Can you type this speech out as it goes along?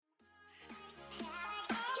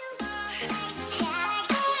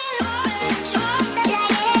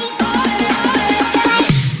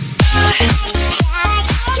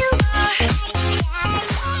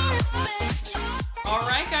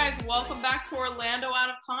to Orlando Out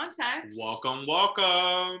of Context. Welcome,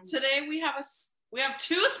 welcome. Today we have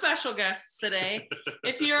two special guests today.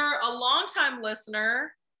 If you're a longtime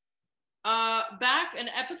listener, back in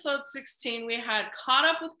episode 16, we had caught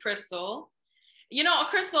up with Crystal. You know,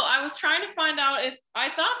 Crystal, I was trying to find out if I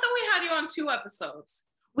thought that we had you on 2 episodes.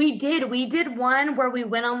 We did one where we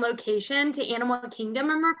went on location to Animal Kingdom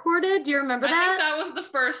and recorded. Do you remember that? I think that was the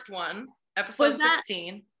first one, episode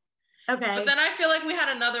 16. Okay. But then I feel like we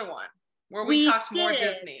had another one where we talked more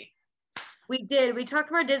Disney. We did. We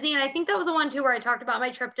talked more Disney, and I think that was the one too where I talked about my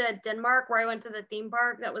trip to Denmark, where I went to the theme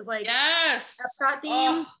park that was like Epcot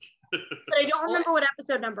themed. But I don't remember what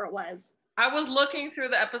episode number it was. I was looking through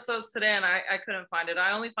the episodes today and I couldn't find it.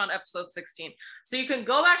 I only found episode 16. So you can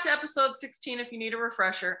go back to episode 16 if you need a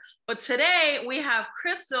refresher. But today we have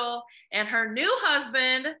Crystal and her new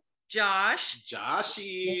husband, Josh.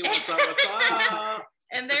 Joshy, what's up, what's up?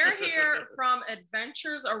 And they're here from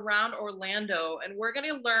Adventures Around Orlando. And we're going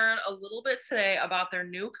to learn a little bit today about their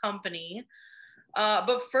new company.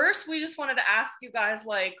 But first, we just wanted to ask you guys,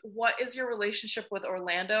 like, what is your relationship with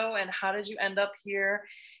Orlando and how did you end up here?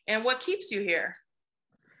 And what keeps you here?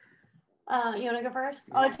 You want to go first?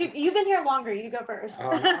 Oh, you've been here longer. You go first.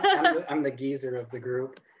 I'm the geezer of the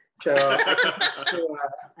group. So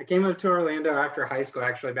I came up to Orlando after high school,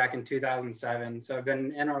 actually back in 2007. So I've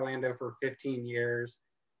been in Orlando for 15 years.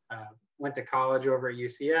 Went to college over at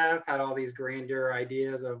UCF, had all these grandeur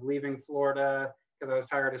ideas of leaving Florida because I was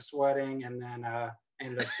tired of sweating, and then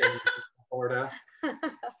ended up staying in Florida.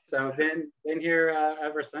 So been here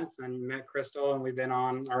ever since then. Met Crystal, and we've been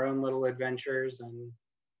on our own little adventures, and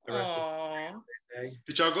the rest is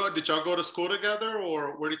Did y'all go to school together,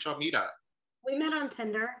 or where did y'all meet at? We met on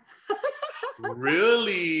Tinder.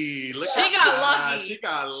 Really? She got lucky. She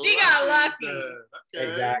got lucky.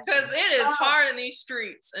 Okay. Exactly. Because it is hard in these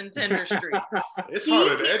streets and Tinder streets. It's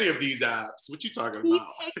harder than any of these apps. What you talking about? He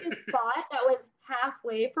picked a spot that was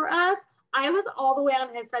halfway for us. I was all the way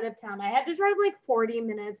on his side of town. I had to drive like 40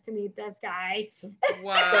 minutes to meet this guy.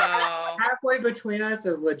 Wow. Halfway between us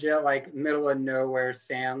is legit like middle of nowhere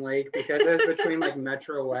Sand Lake, because it's between like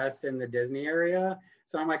Metro West and the Disney area.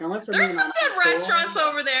 So I'm like, unless we're There's some good restaurants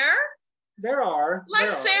over there. There are.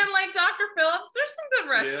 Like Sand Lake, Dr. Phillips. There's some good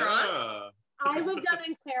restaurants. Yeah. I lived out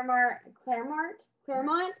in Claremont,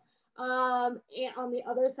 and on the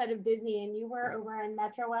other side of Disney, and you were over in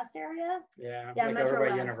Metro West area. Yeah, like Metro over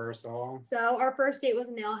by West. Universal. So our first date was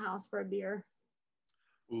an ale house for a beer.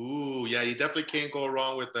 Ooh, yeah, you definitely can't go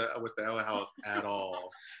wrong with the Ale House at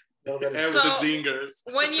all. And with the zingers.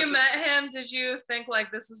 When you met him, did you think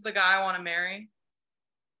like, this is the guy I want to marry?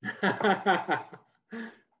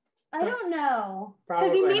 I don't know,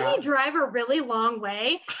 because he made me drive a really long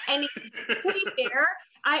way, and to be fair,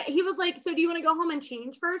 he was like, so do you want to go home and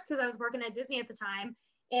change first, because I was working at Disney at the time,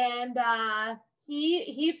 and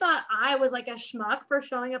he thought I was like a schmuck for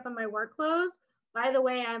showing up in my work clothes. By the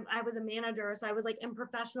way, I was a manager, so I was like in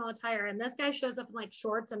professional attire, and this guy shows up in like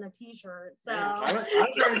shorts and a t-shirt. So I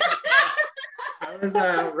was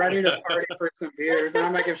ready to party for some beers, and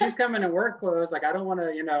I'm like, if she's coming in work clothes, like I don't want to,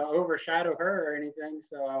 overshadow her or anything.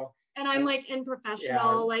 So. And I'm like in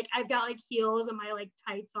professional, like I've got like heels and my like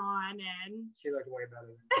tights on, and she looked way better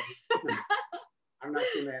than me. I'm not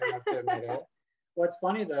too mad enough to admit it. What's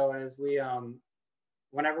funny though is we,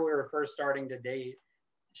 whenever we were first starting to date,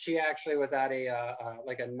 she actually was at a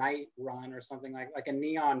like a night run or something like a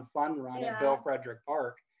neon fun run at Bill Frederick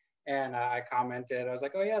Park, and I commented, I was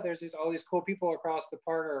like, oh yeah, there's all these cool people across the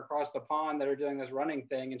park or across the pond that are doing this running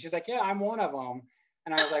thing, and she's like, yeah, I'm one of them.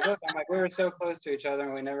 And I was like, look, we were so close to each other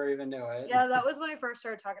and we never even knew it. Yeah, that was when I first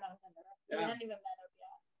started talking on Tinder. So we hadn't even met up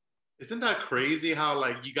yet. Isn't that crazy how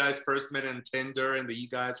like you guys first met in Tinder and that you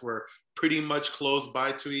guys were pretty much close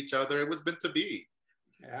by to each other? It was meant to be.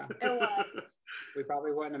 Yeah. It was. We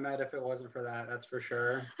probably wouldn't have met if it wasn't for that, that's for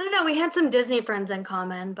sure. I don't know, we had some Disney friends in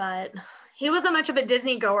common, but he wasn't much of a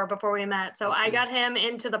Disney goer before we met. So I got him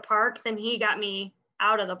into the parks and he got me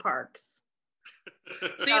out of the parks.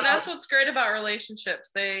 See, that's what's great about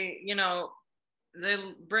relationships. They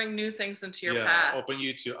bring new things into your path. Open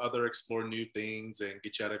you to explore new things and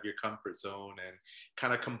get you out of your comfort zone and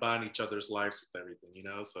kind of combine each other's lives with everything,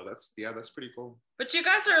 So that's pretty cool. But you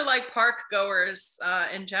guys are like park goers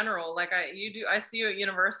in general. Like I see you at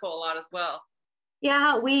Universal a lot as well.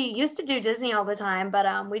 Yeah, we used to do Disney all the time, but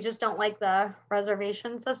we just don't like the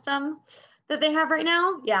reservation system that they have right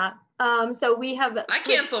now. Yeah. So we have. I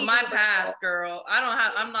canceled my pass, girl.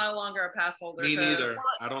 I'm no longer a pass holder. Me neither.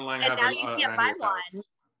 I don't like having an annual pass.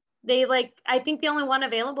 They I think the only one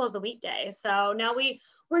available is a weekday. So now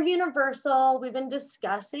we're Universal. We've been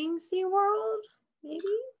discussing SeaWorld, maybe.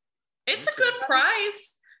 It's a good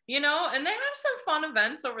price. you know, and they have some fun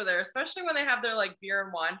events over there, especially when they have their like beer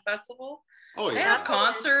and wine festival. Oh yeah. They have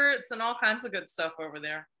concerts and all kinds of good stuff over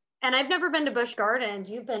there. And I've never been to Busch Gardens.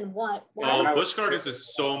 You've been what? Oh, Busch Gardens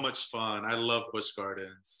is so much fun. I love Busch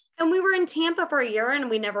Gardens. And we were in Tampa for a year and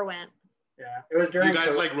we never went. Yeah, it was during. You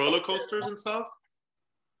guys like roller coasters and stuff?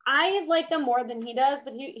 I like them more than he does,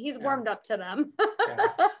 but he's warmed up to them.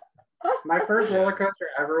 Yeah. My first roller coaster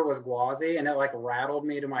ever was Gwazi, and it like rattled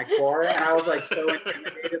me to my core. And I was like so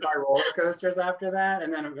intimidated by roller coasters after that.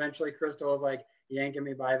 And then eventually Crystal was like yanking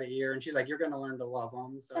me by the ear, and she's like, "You're gonna learn to love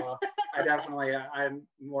them." So I definitely, I'm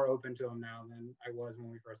more open to them now than I was when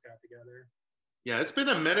we first got together. Yeah, it's been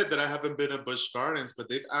a minute that I haven't been to Busch Gardens, but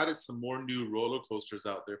they've added some more new roller coasters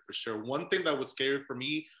out there for sure. One thing that was scary for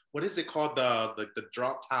me, what is it called? The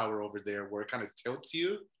drop tower over there where it kind of tilts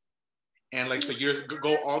you. And like, so you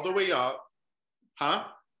go all the way up, huh?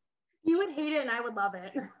 You would hate it and I would love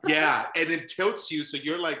it. Yeah, and it tilts you, so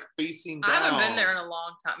you're like facing down. I haven't been there in a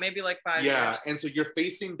long time, maybe like 5 years. Yeah, and so you're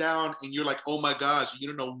facing down and you're like, oh my gosh, you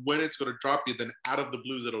don't know when it's gonna drop you, then out of the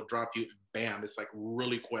blues, it'll drop you, and bam, it's like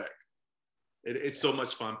really quick. It's so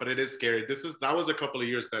much fun, but it is scary. That was a couple of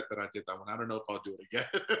years that I did that one. I don't know if I'll do it again.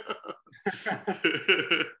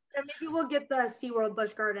 And maybe we'll get the SeaWorld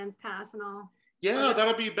Busch Gardens pass and all. Yeah,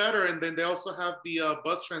 that'll be better. And then they also have the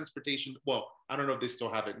bus transportation. Well, I don't know if they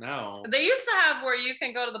still have it now. They used to have where you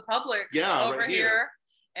can go to the Publix over right here.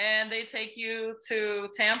 And they take you to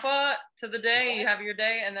Tampa to the day. You have your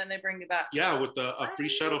day, and then they bring you back. Yeah, with a free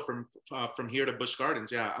shuttle from here to Busch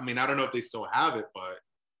Gardens. Yeah, I mean, I don't know if they still have it, but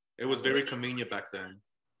it was very convenient back then.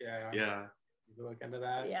 Yeah. Yeah. You could look into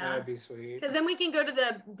that. Yeah. That would be sweet. Because then we can go to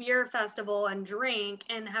the beer festival and drink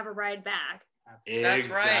and have a ride back. That's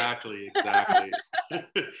Exactly.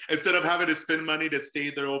 Instead of having to spend money to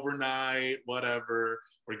stay there overnight, whatever,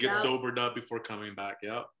 or get sobered up before coming back.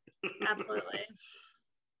 Yep. Absolutely.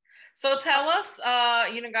 So tell us,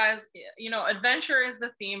 guys, adventure is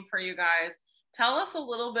the theme for you guys. Tell us a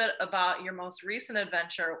little bit about your most recent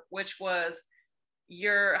adventure, which was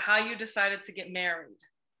how you decided to get married.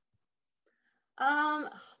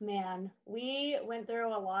 Man, we went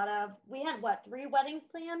through we had 3 weddings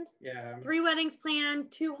planned? Yeah. 3 weddings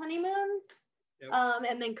planned, 2 honeymoons. Yep.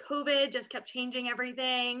 And then COVID just kept changing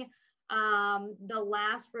everything. The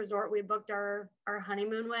last resort we booked our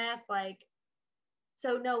honeymoon with,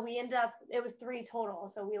 we ended up, it was 3 total.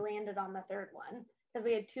 So we landed on the 3rd one because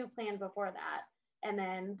we had 2 planned before that. And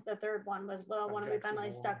then the 3rd one was the one we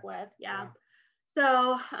finally stuck with. Yeah.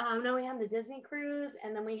 So then we had the Disney cruise,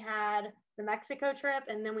 and then we had the Mexico trip,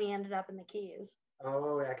 and then we ended up in the Keys.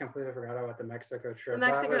 Oh, I completely forgot about the Mexico trip. The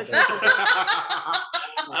Mexico trip.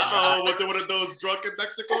 Was it one of those drunken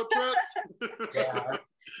Mexico trips? Yeah.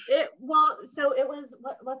 It was,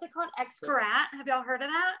 what's it called? Xcaret. Have y'all heard of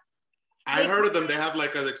that? I heard of them. They have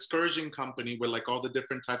like an excursion company with like all the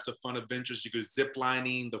different types of fun adventures. You go zip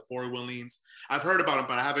lining, the 4-wheelings. I've heard about them,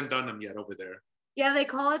 but I haven't done them yet over there. Yeah, they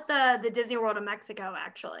call it the Disney World of Mexico,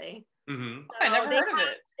 actually. Mm-hmm. I never heard of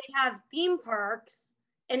it. They have theme parks,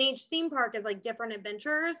 and each theme park is like different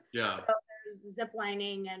adventures. Yeah. So there's zip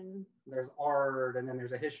lining, and there's art, and then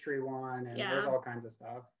there's a history one, and there's all kinds of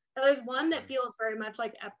stuff. So there's one that feels very much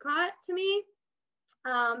like Epcot to me.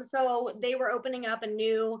 So they were opening up a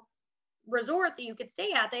new resort that you could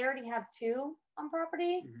stay at. They already have 2 on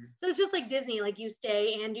property. Mm-hmm. So it's just like Disney, like you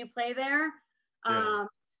stay and you play there. Yeah.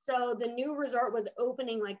 So the new resort was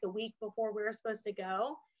opening like the week before we were supposed to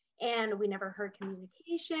go, and we never heard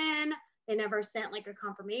communication. They never sent like a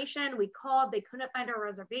confirmation. We called, they couldn't find our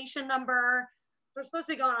reservation number. We're supposed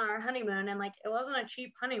to be going on our honeymoon, and like it wasn't a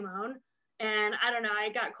cheap honeymoon. And I don't know, I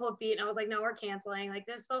got cold feet and I was like, no, we're canceling. Like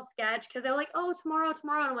this feels sketch, because they're like, oh, tomorrow.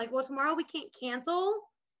 And I'm like, well, tomorrow we can't cancel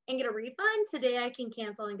and get a refund. Today I can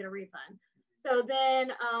cancel and get a refund. So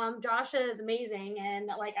then Josh is amazing, and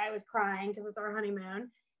like I was crying because it's our honeymoon,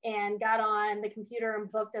 and got on the computer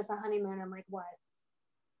and booked us a honeymoon in like what,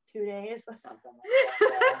 2 days or something like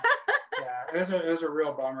that. Yeah, it was a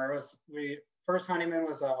real bummer. First honeymoon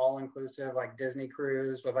was an all-inclusive like Disney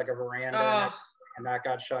cruise with like a veranda, and that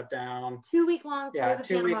got shut down. 2-week long. Yeah,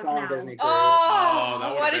 2-week long Disney cruise.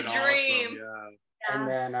 Oh, what a dream! Awesome. Yeah.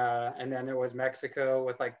 And then there was Mexico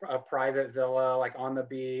with like a private villa, like on the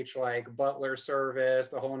beach, like butler service,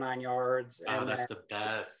 the whole 9 yards. Oh, that's the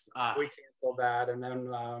best. We canceled that, and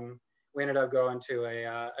then we ended up going to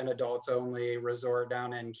an adults only resort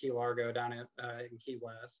down in Key Largo, down in Key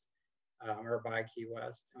West, or by Key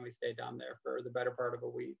West, and we stayed down there for the better part of a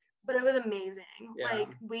week. But it was amazing. Yeah. Like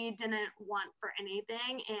we didn't want for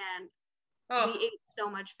anything, and we ate so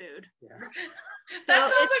much food. Yeah.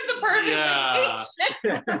 That sounds like the perfect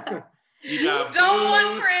vacation. You got don't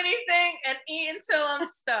want booze for anything and eat until I'm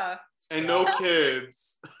stuffed. and no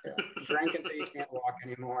kids. Yeah. Drink until you can't walk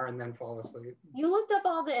anymore and then fall asleep. You looked up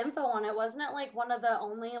all the info on it. Wasn't it like one of the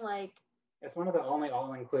only like... It's one of the only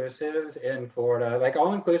all-inclusives in Florida. Like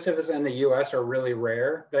all-inclusives in the U.S. are really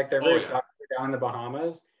rare. Like they're very popular down in the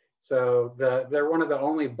Bahamas. So they're one of the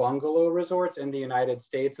only bungalow resorts in the United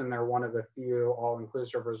States, and they're one of the few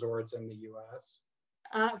all-inclusive resorts in the U.S.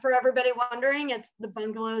 For everybody wondering, it's the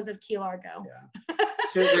bungalows of Key Largo. Yeah.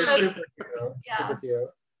 Super cute. Yeah. Super cute.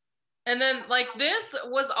 And then like this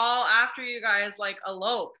was all after you guys like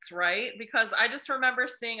eloped, right? Because I just remember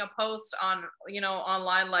seeing a post on,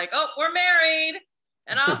 online like, oh, we're married.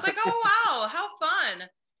 And I was like, oh, wow, how fun.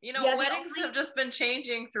 Weddings have just been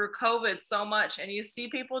changing through COVID so much. And you see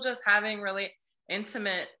people just having really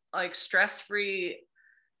intimate, like stress-free,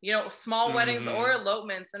 small weddings or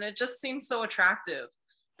elopements. And it just seems so attractive.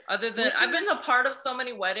 Other than I've been a part of so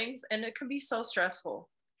many weddings and it can be so stressful.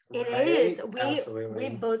 It is.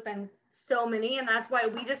 We've both been so many, and that's why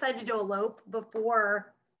we decided to elope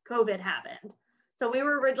before COVID happened. So we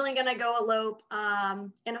were originally going to go elope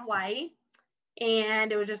in Hawaii,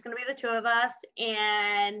 and it was just going to be the two of us,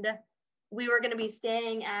 and we were going to be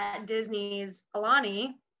staying at Disney's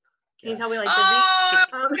Aulani. Can you tell we like Disney?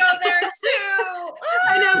 Oh, go there too.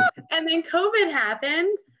 I know. And then COVID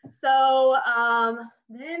happened. So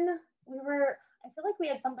then I feel like we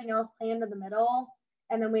had something else planned in the middle.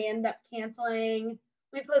 And then we ended up canceling.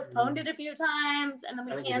 We postponed it a few times, and then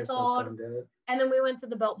we canceled. And then we went to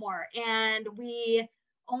the Biltmore. And we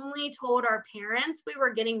only told our parents we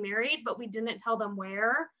were getting married, but we didn't tell them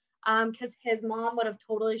where, because his mom would have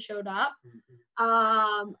totally showed up.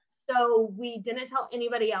 So we didn't tell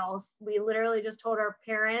anybody else. We literally just told our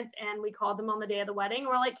parents, and we called them on the day of the wedding.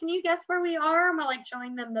 We're like, can you guess where we are? And we're like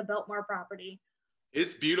showing them the Biltmore property.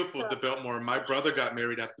 It's beautiful, the Biltmore. My brother got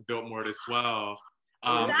married at the Biltmore as well.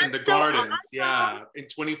 In the so gardens. Awesome. Yeah. In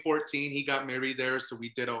 2014, he got married there. So we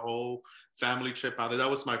did a whole family trip out there. That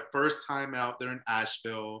was my first time out there in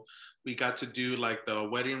Asheville. We got to do like the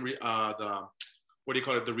wedding,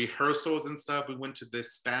 the rehearsals and stuff. We went to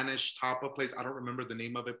this Spanish tapa place. I don't remember the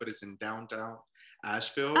name of it, but it's in downtown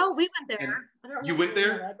Asheville. Oh, we went there. You went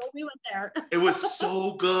there? It, but we went there. It was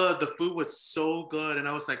so good. The food was so good. And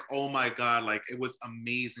I was like, oh my God, like it was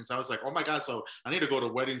amazing. So I was like, oh my God, so I need to go to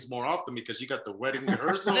weddings more often because you got the wedding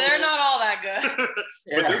rehearsal. They're not all that good.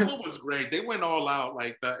 But this one was great. They went all out.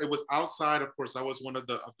 Like it was outside. Of course, I was one of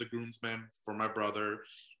the groomsmen for my brother.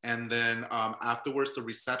 And then afterwards, the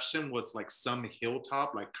reception was like some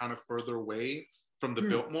hilltop, like kind of further away from the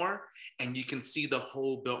Biltmore. And you can see the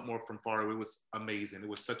whole Biltmore from far away. It was amazing. It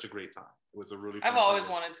was such a great time. It was a really fun I've always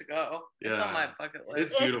time. wanted to go. It's on my bucket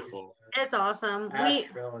list. It's beautiful. It's awesome.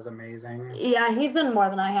 Asheville is amazing. Yeah, he's been more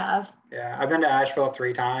than I have. Yeah, I've been to Asheville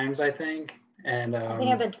 3 times, I think. And I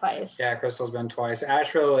think I've been twice. Yeah, Crystal's been twice.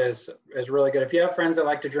 Asheville is really good. If you have friends that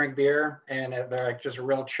like to drink beer and they're like just a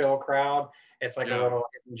real chill crowd, it's like a little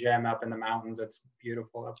hidden gem up in the mountains. It's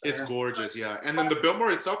beautiful up there. It's gorgeous, yeah. And then the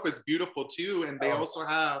Biltmore itself is beautiful too. And they also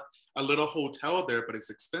have a little hotel there, but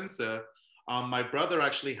it's expensive. My brother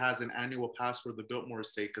actually has an annual pass for the Biltmore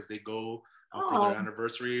estate because they go for their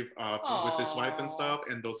anniversary with his wife and stuff,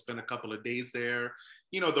 and they'll spend a couple of days there.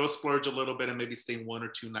 They'll splurge a little bit and maybe stay 1 or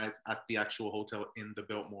 2 nights at the actual hotel in the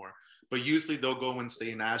Biltmore. But usually they'll go and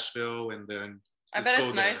stay in Asheville and then I bet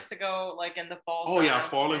it's nice to go like in the fall. Oh yeah,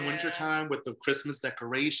 fall and winter time with the Christmas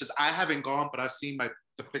decorations. I haven't gone, but I've seen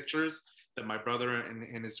the pictures that my brother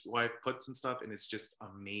and his wife puts and stuff, and it's just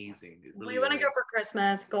amazing. We want to go for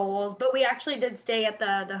Christmas goals, but we actually did stay at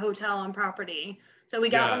the hotel on property. So we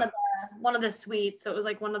got one of the suites. So it was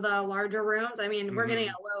like one of the larger rooms. I mean, we're getting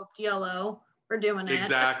eloped, YOLO. We're doing it.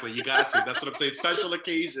 Exactly. You got to. That's what I'm saying. Special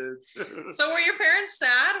occasions. So were your parents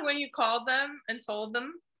sad when you called them and told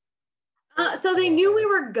them? So they knew we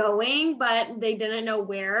were going, but they didn't know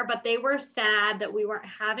where. But they were sad that we weren't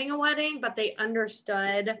having a wedding, but they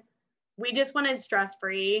understood. We just wanted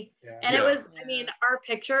stress-free. Yeah. And it was, I mean, our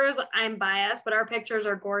pictures, I'm biased, but our pictures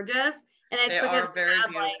are gorgeous. And it's because are very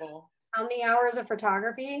beautiful. Like, how many hours of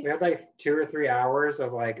photography? We had like 2 or 3 hours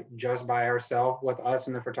of like just by ourselves with us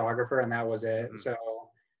and the photographer, and that was it. So.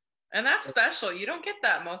 And that's special. You don't get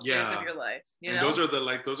that most days of your life. You know? Those are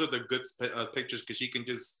the good pictures because you can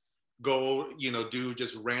just go, do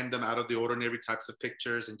just random out of the ordinary types of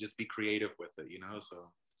pictures and just be creative with it,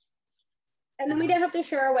 so. And then we didn't have to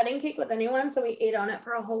share our wedding cake with anyone, so we ate on it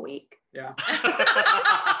for a whole week. Yeah.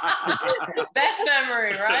 Best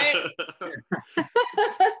memory, right?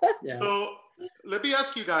 Yeah. So let me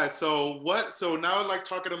ask you guys, so now like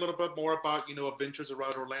talking a little bit more about, adventures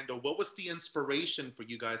around Orlando, what was the inspiration for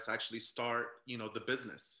you guys to actually start, the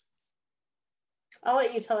business? I'll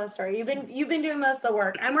let you tell the story. You've been doing most of the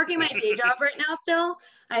work. I'm working my day job right now still.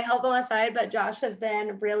 I help on the side, but Josh has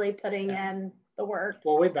been really putting in the work.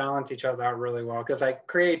 Well, we balance each other out really well because like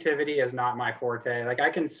creativity is not my forte. Like I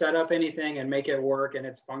can set up anything and make it work and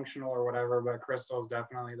it's functional or whatever, but Crystal's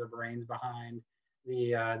definitely the brains behind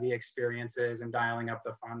the experiences and dialing up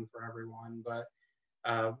the fun for everyone. But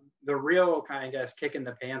the real kind of, I guess, kick in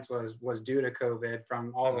the pants was due to COVID,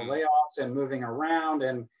 from all the layoffs and moving around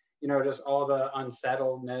and, you know, just all the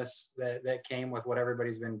unsettledness that came with what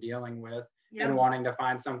everybody's been dealing with and wanting to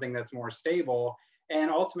find something that's more stable. And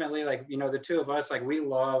ultimately, like, you know, the two of us, like, we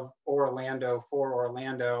love Orlando for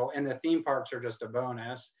Orlando, and the theme parks are just a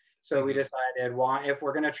bonus. So we decided, why, if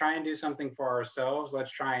we're going to try and do something for ourselves,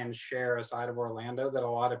 let's try and share a side of Orlando that a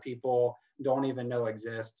lot of people don't even know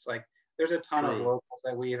exists. Like, there's a ton of locals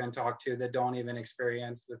that we even talk to that don't even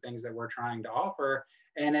experience the things that we're trying to offer.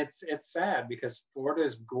 And it's sad because Florida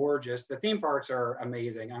is gorgeous. The theme parks are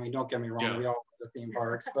amazing. I mean, don't get me wrong, we all love the theme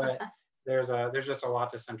parks, but there's just a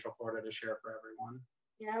lot to Central Florida to share for everyone.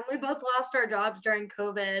 Yeah, we both lost our jobs during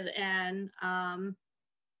COVID, and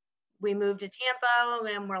we moved to Tampa,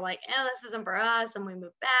 and we're like, this isn't for us, and we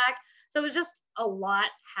moved back. So it was just a lot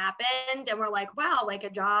happened, and we're like, wow, like a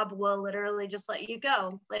job will literally just let you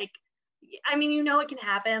go. Like, I mean, you know, it can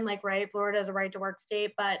happen, like, right, Florida is a right to work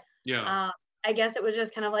state, but I guess it was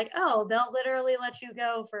just kind of like, oh, they'll literally let you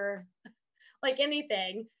go for like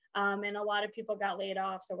anything. And a lot of people got laid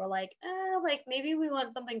off. So we're like, like maybe we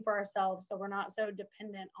want something for ourselves, so we're not so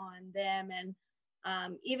dependent on them.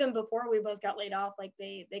 And even before we both got laid off, like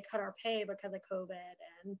they cut our pay because of COVID.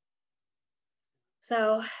 And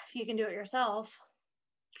so if you can do it yourself.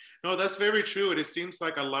 No, that's very true. And it seems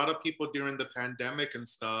like a lot of people during the pandemic and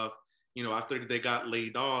stuff, you know, after they got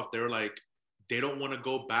laid off, they're like, they don't want to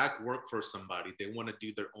go back work for somebody. They want to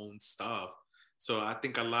do their own stuff. So I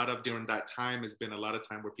think a lot of during that time has been a lot of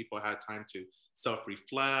time where people had time to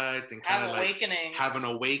self-reflect and kind of like have an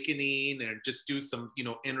awakening and just do some, you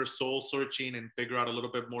know, inner soul searching and figure out a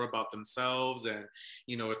little bit more about themselves. And,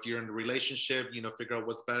 you know, if you're in a relationship, you know, figure out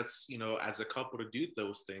what's best, you know, as a couple to do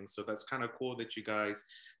those things. So that's kind of cool that you guys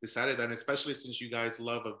decided that, and especially since you guys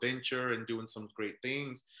love adventure and doing some great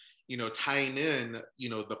things, you know, tying in, you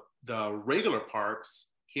know, the regular parks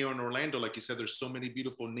here in Orlando. Like you said, there's so many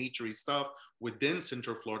beautiful naturey stuff within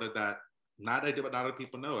Central Florida that not a lot of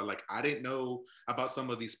people know. Like, I didn't know about some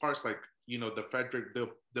of these parks, like, you know,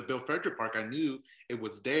 the Bill Frederick Park. I knew it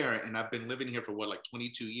was there, and I've been living here for what, like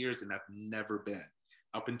 22 years, and I've never been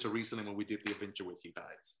up until recently when we did the adventure with you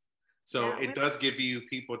guys. So it does give you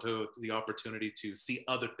people to the opportunity to see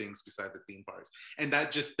other things besides the theme parks, and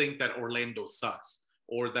not just think that Orlando sucks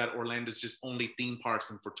or that Orlando's just only theme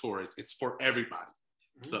parks and for tourists. It's for everybody.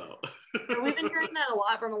 So we've been hearing that a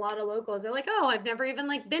lot from a lot of locals. They're like, oh, I've never even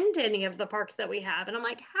like been to any of the parks that we have. And I'm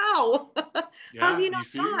like, how? Yeah, how have you not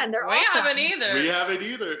gone? They're awesome. haven't either. We haven't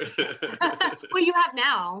either. Well, you have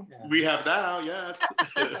now. We have now, yes.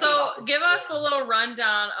 So give us a little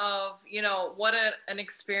rundown of, you know, what an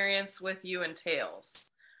experience with you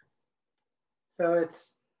entails. So it's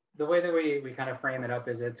the way that we kind of frame it up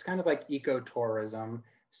is it's kind of like ecotourism.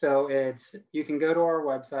 So you can go to our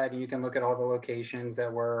website and you can look at all the locations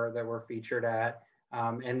that we're featured at.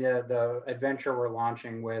 And the adventure we're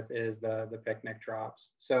launching with is the picnic drops.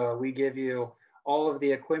 So we give you all of the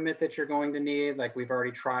equipment that you're going to need. Like, we've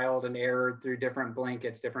already trialed and errored through different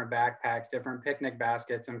blankets, different backpacks, different picnic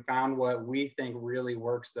baskets, and found what we think really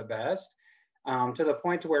works the best. To the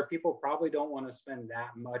point to where people probably don't want to spend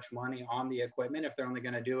that much money on the equipment if they're only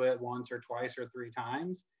going to do it once or twice or 3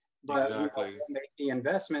 times. But exactly. we'll make the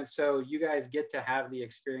investment so you guys get to have the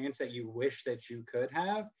experience that you wish that you could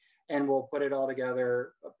have, and we'll put it all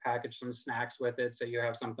together, package some snacks with it so you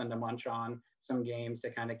have something to munch on, some games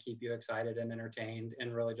to kind of keep you excited and entertained,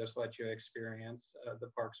 and really just let you experience the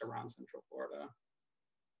parks around Central Florida.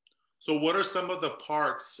 So what are some of the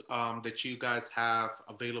parks that you guys have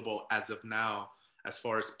available as of now, as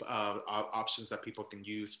far as options that people can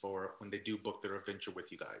use for when they do book their adventure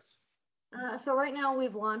with you guys? So right now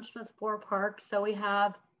we've launched with 4 parks. So we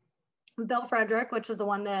have Bill Frederick, which is the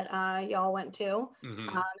one that y'all went to.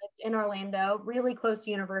 It's in Orlando, really close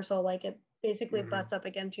to Universal. Like, it basically butts up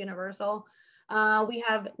against Universal. We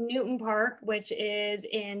have Newton Park, which is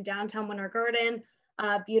in downtown Winter Garden.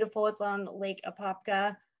 Beautiful. It's on Lake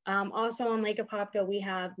Apopka. Also on Lake Apopka, we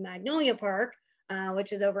have Magnolia Park,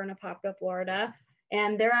 which is over in Apopka, Florida.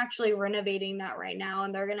 And they're actually renovating that right now.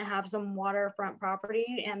 And they're going to have some waterfront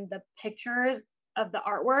property. And the pictures of the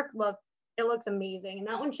artwork looks amazing. And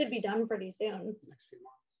that one should be done pretty soon. Next few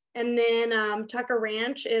months. And then Tucker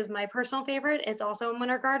Ranch is my personal favorite. It's also in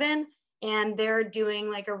Winter Garden. and they're doing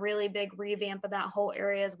like a really big revamp of that whole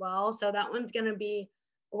area as well. So that one's going to be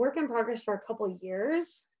a work in progress for a couple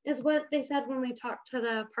years, is what they said when we talked to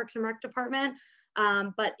the Parks and Rec department.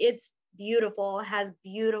 But it's beautiful. It has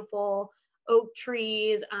beautiful oak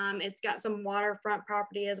trees. It's got some waterfront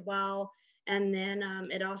property as well. And then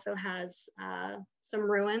it also has some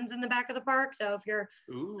ruins in the back of the park. So if you're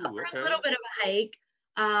a little bit of a hike,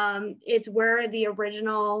 it's where the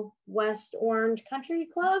original West Orange Country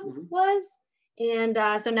Club was. And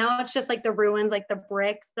so now it's just like the ruins, like the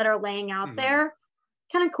bricks that are laying out there.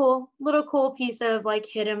 Kind of cool, little cool piece of like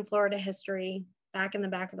hidden Florida history back in the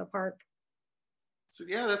back of the park. So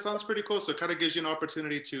yeah, that sounds pretty cool. So it kind of gives you an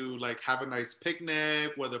opportunity to like have a nice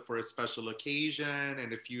picnic, whether for a special occasion.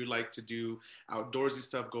 And if you like to do outdoorsy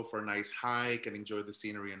stuff, go for a nice hike and enjoy the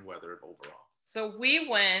scenery and weather overall. So we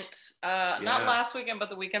went, not last weekend, but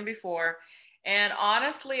the weekend before. And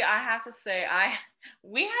honestly, I have to say,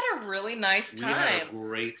 we had a really nice time. We had a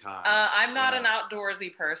great time. I'm not an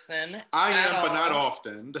outdoorsy person. I am, but not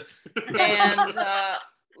often. And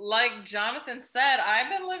like Jonathan said, I've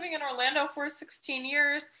been living in Orlando for 16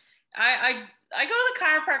 years. I go to the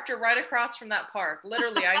chiropractor right across from that park.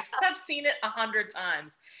 Literally, I have seen it 100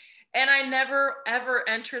 times. And I never, ever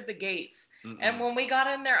entered the gates. And when we got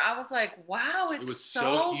in there, I was like, wow, it was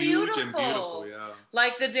so huge beautiful. And beautiful, yeah.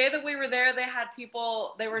 Like the day that we were there, they had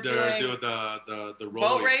people, they were doing the rowing,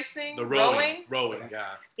 boat racing, the rowing,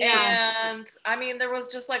 yeah. And I mean, there was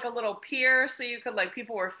just like a little pier, so you could like,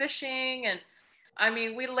 people were fishing, and I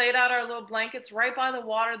mean, we laid out our little blankets right by the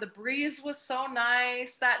water. The breeze was so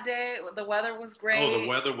nice that day. The weather was great. Oh, the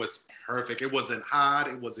weather was perfect. It wasn't hot.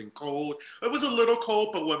 It wasn't cold. It was a little cold,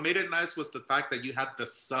 but what made it nice was the fact that you had the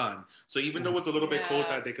sun. So even though it was a little bit cold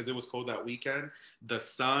that day because it was cold that weekend, the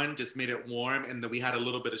sun just made it warm, and then we had a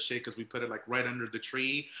little bit of shade because we put it like right under the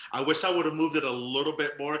tree. I wish I would have moved it a little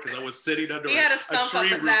bit more because I was sitting under a tree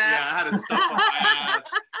root. Yeah, I had to stump up my ass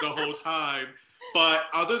the whole time. But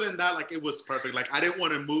other than that, like, it was perfect. Like, I didn't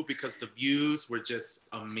want to move because the views were just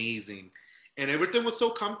amazing. And everything was so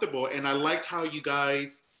comfortable. And I liked how you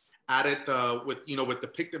guys added with the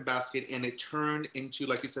picnic basket, and it turned into,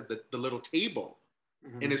 like you said, the little table.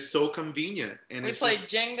 And it's so convenient. And we played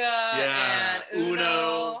Jenga and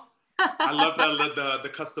Uno. I love the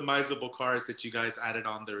customizable cards that you guys added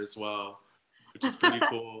on there as well, which is pretty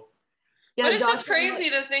cool. Yeah, but it's just crazy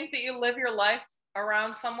to think that you live your life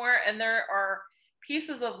around somewhere and there are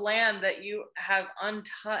pieces of land that you have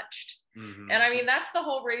untouched. And I mean, that's the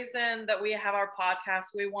whole reason that we have our podcast.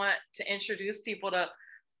 We want to introduce people to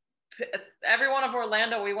everyone of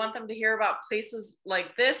Orlando. We want them to hear about places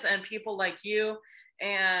like this and people like you,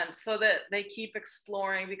 and so that they keep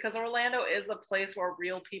exploring, because Orlando is a place where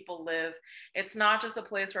real people live. It's not just a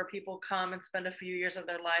place where people come and spend a few years of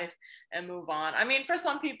their life and move on. I mean, for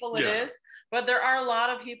some people it is, but there are a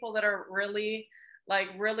lot of people that are really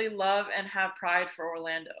love and have pride for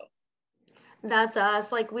Orlando. That's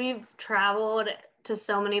us. Like, we've traveled to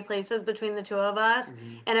so many places between the two of us,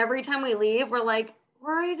 and every time we leave, we're like,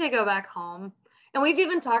 we're ready to go back home. And we've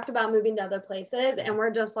even talked about moving to other places, and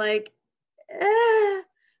we're just like,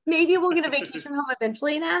 maybe we'll get a vacation home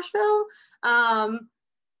eventually in Nashville,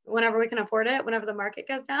 whenever we can afford it, whenever the market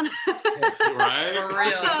goes down. Right? For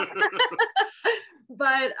real.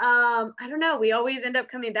 But I don't know. We always end up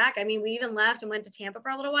coming back. I mean, we even left and went to Tampa for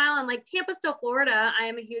a little while, and like, Tampa's still Florida. I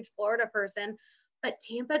am a huge Florida person, but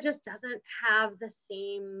Tampa just doesn't have the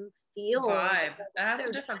same feel. Vibe. It has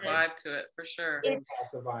a different vibe to it, for sure. It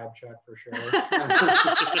has the vibe check for sure.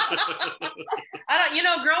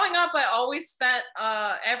 Growing up, I always spent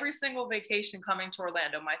every single vacation coming to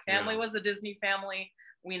Orlando. My family was a Disney family.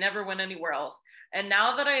 We never went anywhere else. And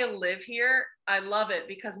now that I live here, I love it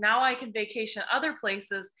because now I can vacation other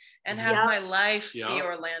places and have my life be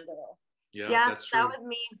Orlando. Yeah, that's true. That was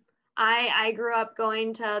me. I grew up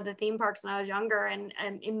going to the theme parks when I was younger, and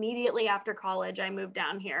immediately after college, I moved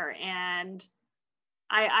down here, and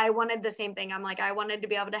I wanted the same thing. I'm like, I wanted to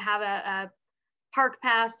be able to have a park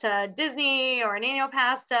pass to Disney or an annual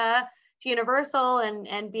pass to Universal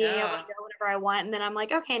and being able to go whenever I want. And then I'm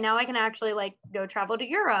like, okay, now I can actually like go travel to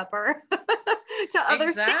Europe or to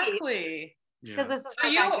other states. Yeah.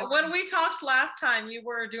 So when we talked last time, you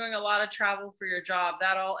were doing a lot of travel for your job.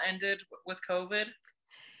 That all ended with COVID.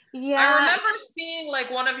 Yeah. I remember seeing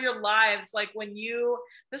like one of your lives, like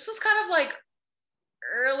this was kind of like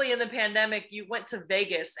early in the pandemic, you went to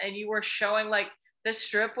Vegas and you were showing like the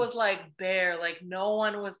strip was like bare, like no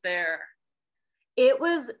one was there. It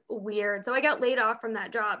was weird. So I got laid off from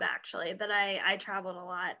that job, actually, that I traveled a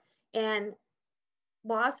lot. And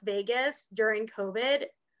Las Vegas during COVID,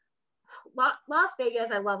 Las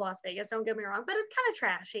Vegas, I love Las Vegas, don't get me wrong, but it's kind of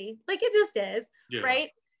trashy. Like it just is, right?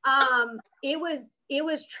 It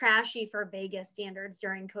was trashy for Vegas standards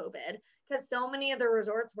during COVID because so many of the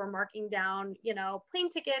resorts were marking down, you know, plane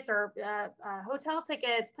tickets or hotel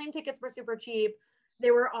tickets. Plane tickets were super cheap.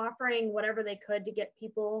 They were offering whatever they could to get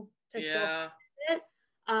people to still visit.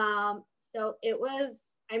 So it was,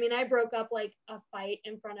 I mean, I broke up like a fight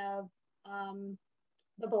in front of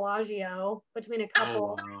the Bellagio between a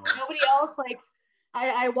couple. Oh, wow. Nobody else, like,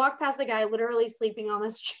 I walked past a guy literally sleeping on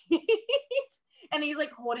the street and he's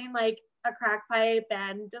like holding like a crack pipe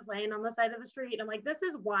and just laying on the side of the street. I'm like, this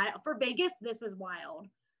is wild. For Vegas, this is wild.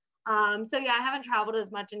 So yeah, I haven't traveled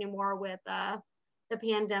as much anymore with the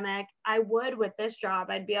pandemic. I would with this job,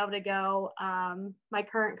 I'd be able to go, my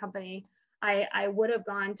current company, I would have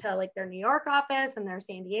gone to like their New York office and their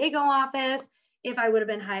San Diego office if I would have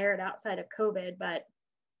been hired outside of COVID, but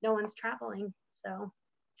no one's traveling. So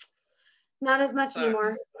not as much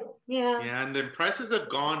anymore. Yeah, and then prices have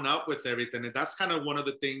gone up with everything. And that's kind of one of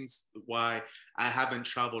the things why I haven't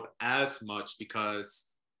traveled as much, because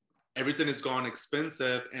everything has gone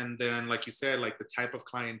expensive. And then, like you said, like the type of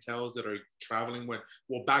clientels that are traveling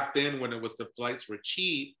well, back then when it was the flights were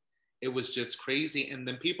cheap, it was just crazy. And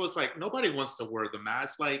then people's like, nobody wants to wear the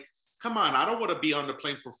mask. Like, come on, I don't want to be on the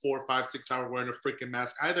plane for 4, 5, 6 hours wearing a freaking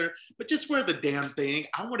mask either, but just wear the damn thing.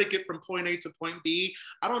 I want to get from point A to point B.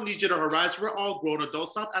 I don't need you to harass. We're all grown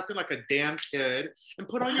adults. Stop acting like a damn kid and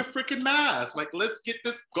put on your freaking mask. Like, let's get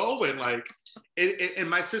this going. Like, and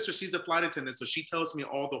my sister, she's a flight attendant, so she tells me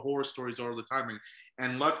all the horror stories all the time.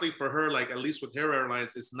 And luckily for her, like, at least with her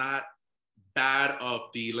airlines, it's not bad of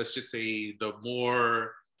the, let's just say, the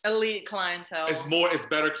more elite clientele. It's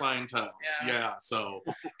better clientele. Yeah. So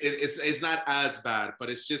it's not as bad, but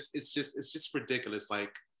it's just ridiculous.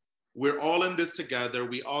 Like, we're all in this together.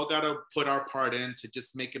 We all gotta put our part in to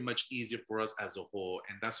just make it much easier for us as a whole.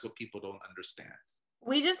 And that's what people don't understand.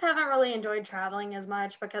 We just haven't really enjoyed traveling as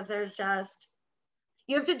much because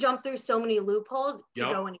you have to jump through so many loopholes to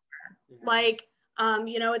go anywhere. Like,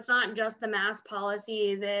 you know, it's not just the mask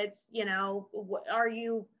policies. It's, you know, are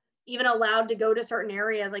you even allowed to go to certain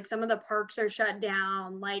areas? Like some of the parks are shut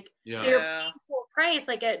down. Like so you're paying full price.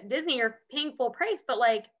 Like at Disney, you're paying full price, but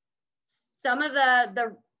like some of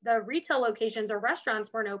the retail locations or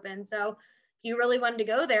restaurants weren't open. So if you really wanted to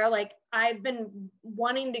go there, like I've been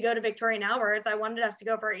wanting to go to Victoria and Albert's. I wanted us to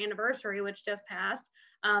go for our anniversary, which just passed.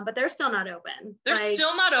 But they're still not open. They're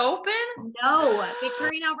still not open? No,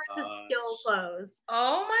 Victoria and Albert's is still closed.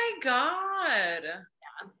 Oh my God.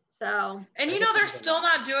 Yeah. So. And you know, they're still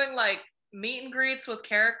not doing like meet and greets with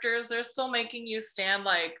characters. They're still making you stand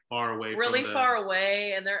like far away, really far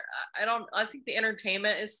away. And I think the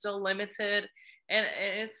entertainment is still limited. And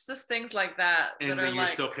it's just things like that. And then you're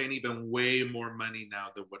still paying even way more money now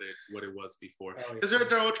than what it was before. Because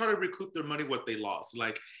they're all trying to recoup their money, what they lost.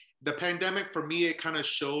 Like the pandemic, for me, it kind of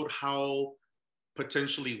showed how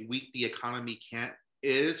potentially weak the economy can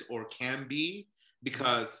be.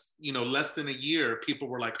 Because, you know, less than a year, people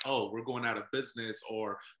were like, oh, we're going out of business,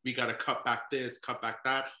 or we got to cut back this, cut back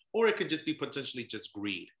that. Or it could just be potentially just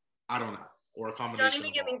greed. I don't know. Or a combination. Don't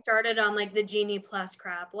even get me started on like the Genie Plus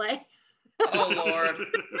crap. Like, oh Lord,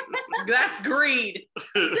 that's greed.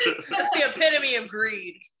 That's the epitome of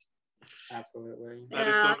greed. Absolutely. That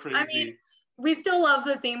is so crazy. I mean, we still love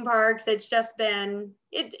the theme parks. It's just been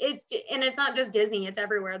and it's not just Disney. It's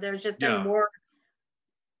everywhere. There's just been more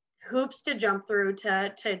hoops to jump through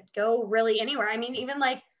to go really anywhere. I mean, even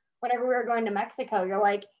like whenever we were going to Mexico, you're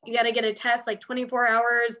like, you got to get a test like 24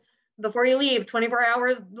 hours before you leave, 24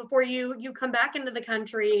 hours before you come back into the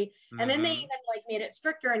country. And then they even like made it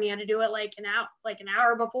stricter, and you had to do it like an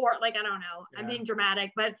hour before. Like, I don't know, I'm being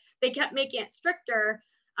dramatic, but they kept making it stricter.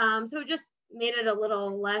 So it just made it a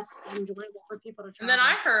little less enjoyable for people to travel. And then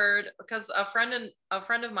I heard, because a friend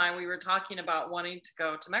of mine, we were talking about wanting to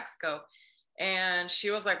go to Mexico, and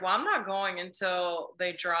she was like, well, I'm not going until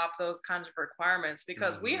they drop those kinds of requirements,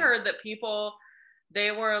 because we heard that people,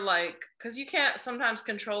 they were like, because you can't sometimes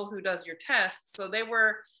control who does your tests. So they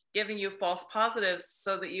were giving you false positives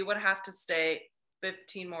so that you would have to stay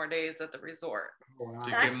 15 more days at the resort.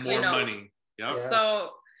 To get more money. Yep.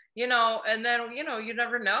 So, you know, and then, you know, you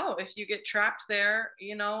never know if you get trapped there,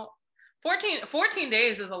 you know, 14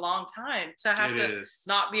 days is a long time to have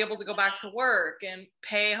not be able to go back to work and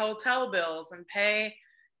pay hotel bills and pay,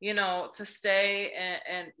 you know, to stay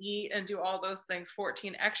and eat and do all those things,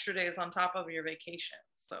 14 extra days on top of your vacation.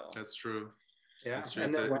 So that's true. Yeah. That's true.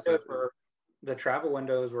 And the travel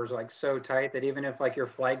windows were like so tight that even if like your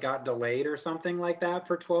flight got delayed or something like that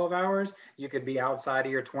for 12 hours, you could be outside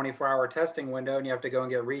of your 24-hour testing window and you have to go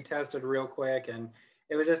and get retested real quick. And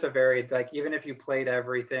it was just a very, like, even if you played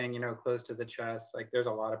everything, you know, close to the chest, like there's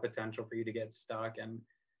a lot of potential for you to get stuck. And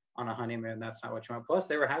on a honeymoon, that's not what you want. Plus,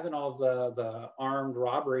 they were having all of the armed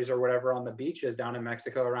robberies or whatever on the beaches down in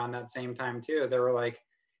Mexico around that same time too. There were like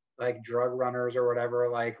drug runners or whatever,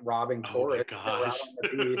 like robbing tourists that were out on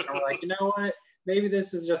the beach. And we're like, you know what? Maybe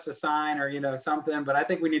this is just a sign or, you know, something, but I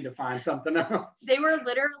think we need to find something else. There were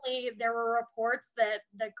reports that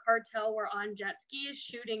the cartel were on jet skis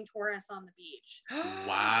shooting tourists on the beach.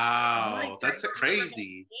 Wow, that's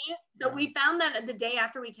crazy. So we found that the day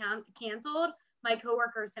after we canceled, my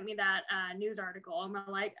coworker sent me that news article, and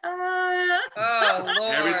we're like, oh, Lord.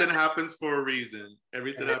 Everything happens for a reason.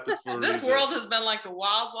 Everything happens for a reason. This world has been like the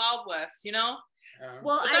wild, wild west, you know?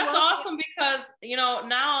 Well, but that's awesome because, you know,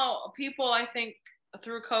 now people, I think,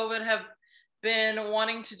 through COVID have been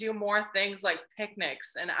wanting to do more things like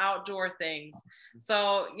picnics and outdoor things.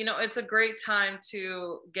 So, you know, it's a great time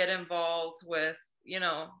to get involved with, you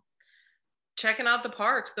know, checking out the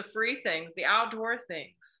parks, the free things, the outdoor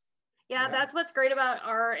things. Yeah, that's what's great about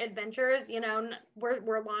our adventures. You know,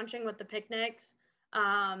 we're launching with the picnics,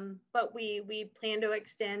 but we plan to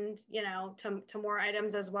extend, you know, to more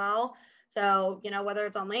items as well. So, you know, whether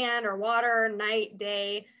it's on land or water, night,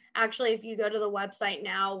 day. Actually, if you go to the website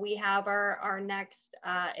now, we have our next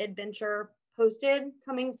adventure posted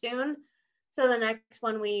coming soon. So the next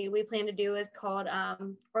one we plan to do is called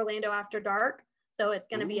Orlando After Dark. So it's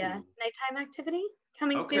going to be a nighttime activity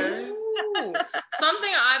coming soon.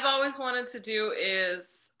 Something I've always wanted to do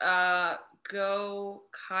is go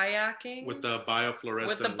kayaking with the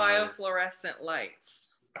biofluorescent lights.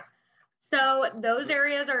 So those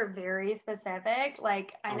areas are very specific.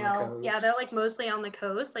 Like I know, they're like mostly on the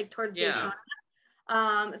coast, like towards Daytona.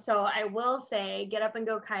 So I will say Get Up and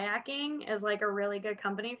Go Kayaking is like a really good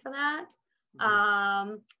company for that.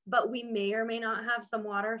 But we may or may not have some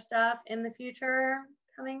water stuff in the future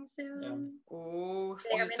coming soon. Oh,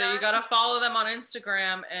 so you gotta follow them on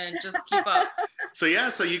Instagram and just keep up. So you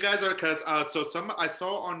guys are, because I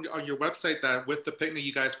saw on your website that with the picnic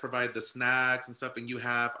you guys provide the snacks and stuff, and you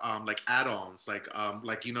have like add-ons, like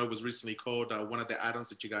you know, it was recently called one of the add-ons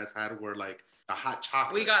that you guys had were like the hot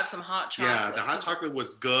chocolate. We got some hot chocolate. Yeah, the hot chocolate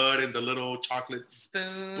was good, and the little chocolate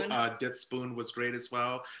spoon, dip spoon was great as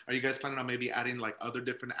well. Are you guys planning on maybe adding like other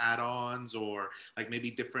different add-ons or like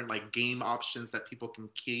maybe different like game options that people can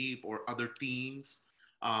keep or other themes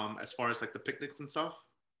as far as like the picnics and stuff?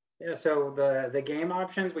 Yeah, so the game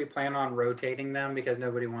options, we plan on rotating them because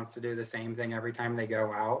nobody wants to do the same thing every time they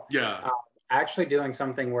go out. Yeah. Actually doing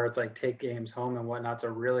something where it's like take games home and whatnot's a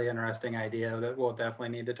really interesting idea that we'll definitely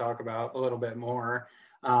need to talk about a little bit more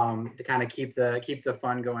to kind of keep the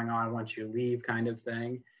fun going on once you leave kind of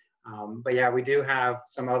thing. But yeah, we do have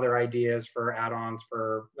some other ideas for add-ons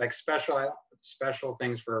for like special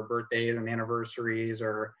things for birthdays and anniversaries,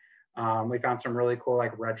 or we found some really cool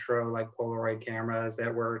like retro like Polaroid cameras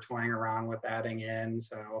that we're toying around with adding in.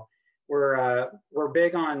 So we're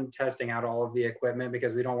big on testing out all of the equipment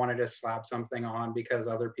because we don't want to just slap something on because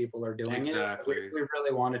other people are doing it. We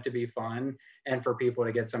really want it to be fun and for people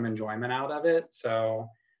to get some enjoyment out of it. So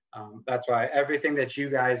that's why everything that you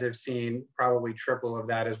guys have seen, probably triple of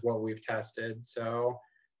that is what we've tested. So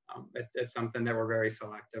it's something that we're very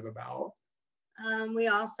selective about. We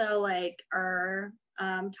also like are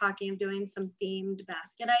talking of doing some themed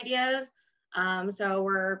basket ideas. So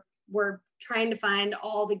we're trying to find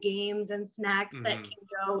all the games and snacks that can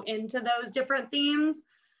go into those different themes.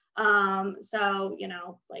 So, you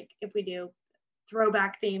know, like if we do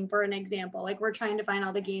throwback theme, for an example, like we're trying to find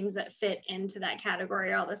all the games that fit into that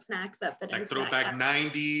category, all the snacks that fit like into throwback that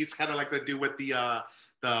 90s, kind of like they do with the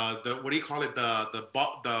what do you call it, the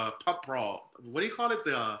pub crawl, what do you call it,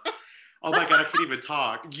 oh my god, I can't even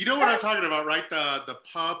talk. You know what I'm talking about, right? The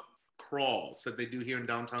pub crawls that they do here in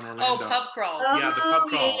downtown Orlando. Oh, pub crawls. Yeah, the pub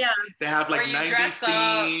crawls. Yeah. They have like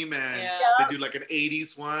 90s theme and they do like an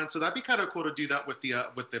 80s one. So that'd be kind of cool to do that with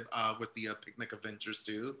the picnic adventures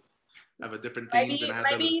too. Have a different themes and have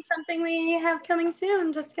maybe something we have coming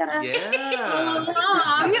soon. Just gotta follow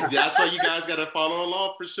along. That's why you guys gotta follow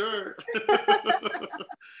along for sure.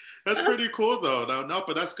 That's pretty cool though. No,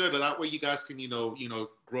 but that's good. That way you guys can, you know,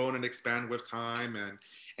 grow and expand with time, and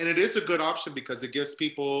it is a good option because it gives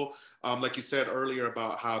people, like you said earlier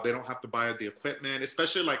about how they don't have to buy the equipment,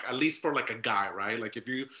 especially like at least for like a guy, right? Like if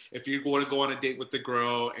you're going to go on a date with the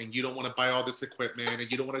girl and you don't want to buy all this equipment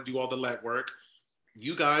and you don't want to do all the legwork,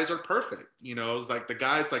 you guys are perfect. You know, it's like the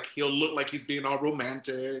guy's like, he'll look like he's being all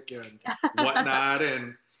romantic and whatnot,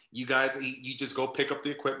 and you guys, you just go pick up the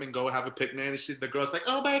equipment, go have a picnic, and the girl's like,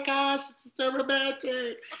 oh my gosh, this is so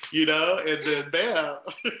romantic, you know, and then bam.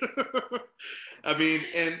 I mean,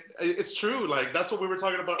 and it's true. Like, that's what we were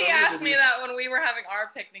talking about. He asked me that when we were having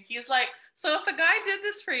our picnic. He's like, so if a guy did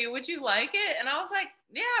this for you, would you like it? And I was like,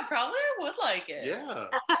 yeah, probably I would like it. Yeah.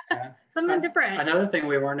 Something different. Another thing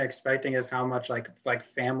we weren't expecting is how much like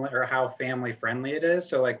family, or how family friendly it is.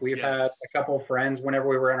 So like we've had a couple friends whenever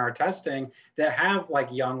we were in our testing that have like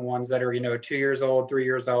young ones that are, 2 years old, 3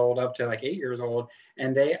 years old, up to like 8 years old,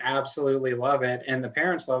 and they absolutely love it. And the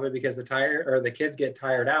parents love it because the kids get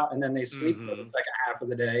tired out and then they sleep for the second half of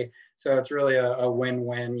the day. So it's really a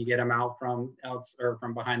win-win. You get them out from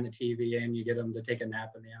behind the TV, and you get them to take a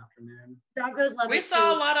nap in the afternoon. Doggos love it. We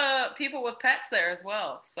saw a lot of people with pets there as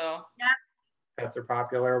well. So yeah, pets are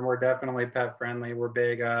popular, and we're definitely pet friendly. We're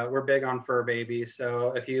big on fur babies.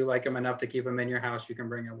 So if you like them enough to keep them in your house, you can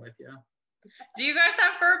bring them with you. Do you guys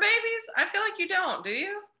have fur babies? I feel like you don't. Do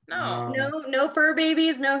you? No. No fur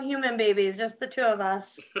babies, no human babies, just the two of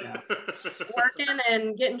us. Yeah. Working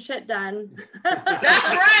and getting shit done. That's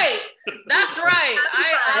right.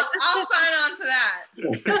 I'll sign on to that.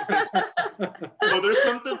 Well, there's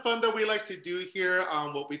something fun that we like to do here,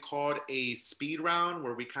 what we called a speed round,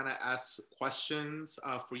 where we kind of ask questions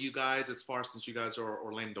for you guys, since you guys are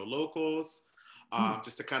Orlando locals,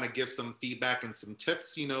 just to kind of give some feedback and some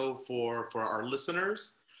tips, for our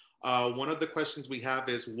listeners. One of the questions we have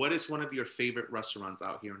is, what is one of your favorite restaurants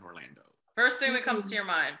out here in Orlando? First thing that comes to your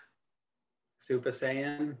mind. Super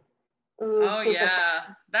Saiyan. Ooh, oh yeah,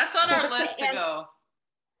 that's on our list to go.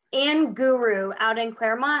 And Guru out in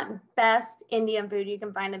Claremont, best Indian food you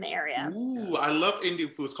can find in the area. Ooh, I love Indian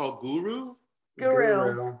food. It's called Guru.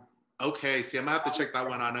 Guru. Okay, see, I'm gonna have to check that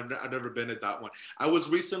one out. I've never been at that one. I was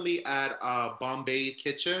recently at Bombay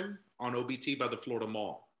Kitchen on OBT by the Florida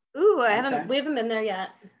Mall. Ooh, we haven't been there yet.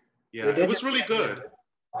 Yeah, it was really good.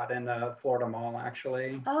 In the Florida Mall,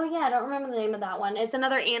 actually. Oh yeah, I don't remember the name of that one. It's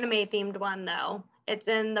another anime themed one though. It's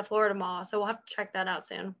in the Florida Mall, so we'll have to check that out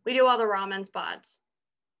soon. We do all the ramen spots.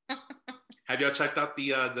 Have y'all checked out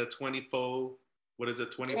the 24? What is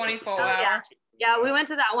it? 24 hour. Yeah, we went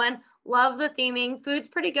to that one. Love the theming. Food's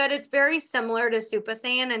pretty good. It's very similar to Super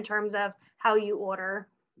Saiyan in terms of how you order.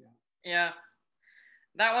 Yeah,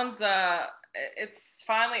 that one's it's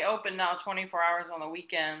finally open now, 24 hours on the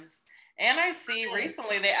weekends. And I see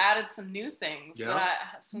recently they added some new things. Yeah.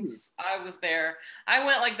 Since I was there, I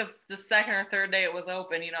went like the second or third day it was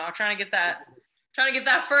open. I'm trying to get that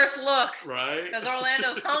first look. Right. Because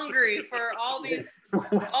Orlando's hungry for all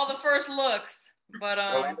the first looks. But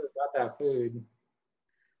Orlando's got that food.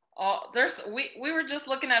 We were just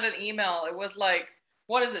looking at an email. It was like,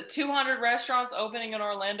 what is it? 200 restaurants opening in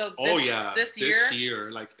Orlando. This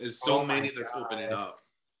year. Like, there's so many that's opening up.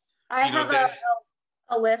 I have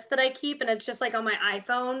a list that I keep, and it's just like on my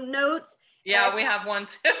iPhone notes. Yeah, we have one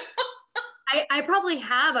too. I probably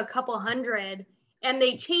have a couple hundred, and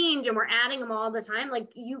they change, and we're adding them all the time.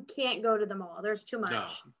 Like, you can't go to them all. There's too much. No.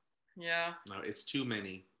 Yeah. No, it's too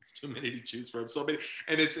many. It's too many to choose from. So many,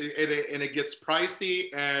 and it gets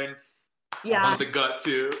pricey and on the gut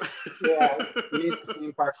too. Yeah, you need the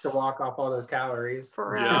theme parks to walk off all those calories.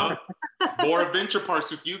 For real. Yeah. More adventure parks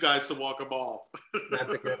with you guys to walk them off.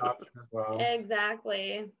 That's a good option as well.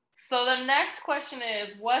 Exactly. So the next question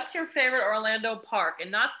is, what's your favorite Orlando park? And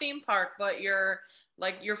not theme park, but your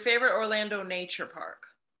favorite Orlando nature park?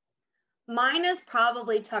 Mine is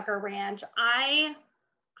probably Tucker Ranch. I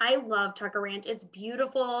love Tucker Ranch. It's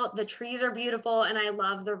beautiful. The trees are beautiful, and I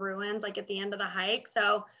love the ruins like at the end of the hike.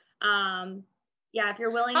 So if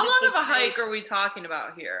you're willing How long of a hike are we talking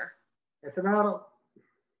about here? It's about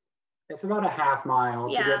a half mile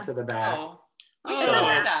to get to the back. We should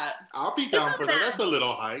try that. I'll be down for that. That's a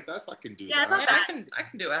little hike. I can do that. I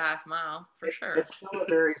can do a half mile for sure. It's still a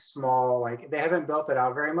very small, like, they haven't built it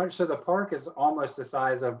out very much. So the park is almost the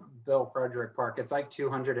size of Bill Frederick Park. It's like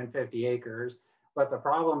 250 acres. But the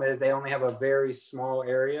problem is they only have a very small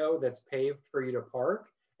area that's paved for you to park,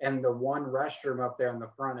 and the one restroom up there in the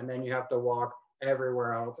front, and then you have to walk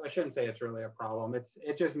everywhere else. I shouldn't say it's really a problem.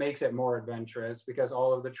 It just makes it more adventurous because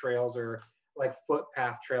all of the trails are like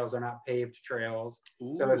footpath trails, are not paved trails.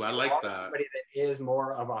 Ooh, so if I like that. Somebody that is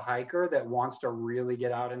more of a hiker that wants to really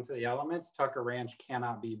get out into the elements, Tucker Ranch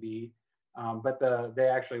cannot be beat. But they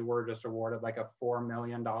actually were just awarded like a $4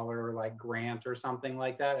 million like grant or something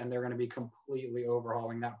like that, and they're going to be completely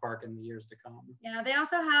overhauling that park in the years to come. Yeah, they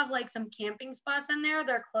also have like some camping spots in there.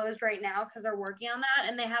 They're closed right now because they're working on that,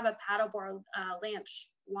 and they have a paddleboard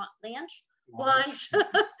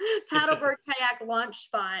paddleboard kayak launch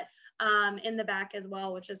spot in the back as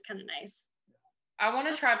well, which is kind of nice. I want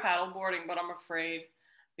to try paddleboarding, but I'm afraid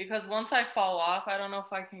because once I fall off, I don't know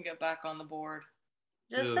if I can get back on the board.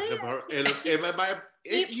 Just you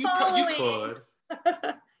could.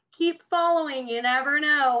 keep following. You never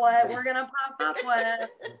know what we're gonna pop up with.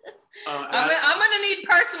 I'm gonna need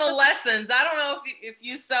personal lessons. I don't know if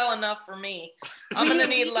you sell enough for me. I'm gonna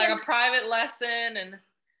need like a private lesson, and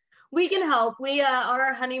we can help. We on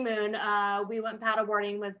our honeymoon, we went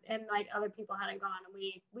paddleboarding with, and like other people hadn't gone, and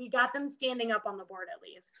we got them standing up on the board at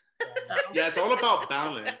least. So. Yeah, it's all about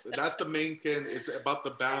balance. And that's the main thing. It's about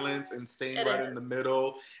the balance and staying in the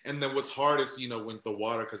middle. And then what's hard is, you know, with the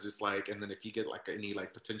water, because it's like, and then if you get like any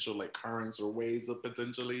like potential like currents or waves of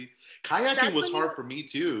potentially. Kayaking was hard for me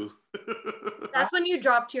too. That's when you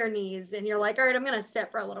drop to your knees and you're like, all right, I'm going to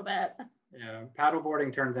sit for a little bit. Yeah,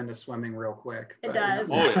 paddleboarding turns into swimming real quick. It does.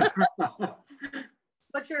 Oh, yeah.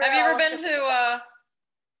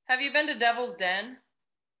 Have you been to Devil's Den?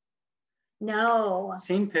 No.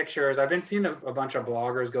 Seen pictures. I've been seeing a bunch of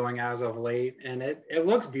bloggers going as of late, and it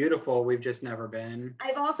looks beautiful. We've just never been.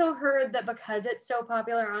 I've also heard that because it's so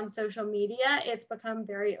popular on social media, it's become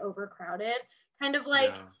very overcrowded. Kind of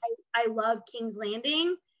like I love King's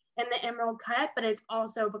Landing and the Emerald Cut, but it's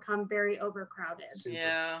also become very overcrowded. Super.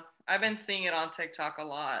 Yeah, I've been seeing it on TikTok a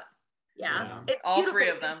lot. Yeah. It's all beautiful. 3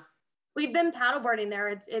 of them. We've been paddleboarding there.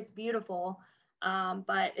 It's beautiful,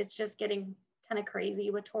 but it's just getting kind of crazy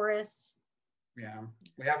with tourists. Yeah,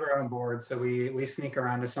 we have our own board, so we sneak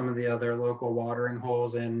around to some of the other local watering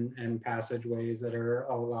holes and passageways that are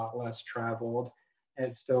a lot less traveled.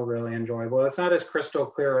 It's still really enjoyable. It's not as crystal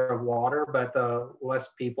clear of water, but the less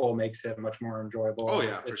people makes it much more enjoyable. Oh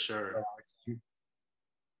yeah, for sure. So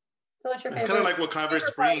what's your favorite? It's kind of like Wekiva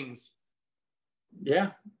Springs.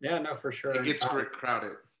 Yeah, no, for sure. It gets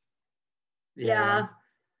crowded. Yeah.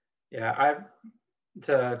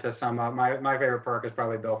 To sum up, my favorite park is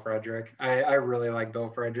probably Bill Frederick. I really like Bill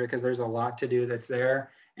Frederick because there's a lot to do that's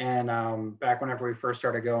there. And back whenever we first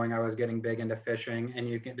started going, I was getting big into fishing, and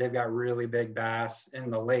they've got really big bass in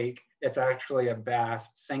the lake. It's actually a bass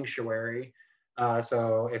sanctuary.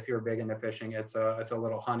 So if you're big into fishing, it's a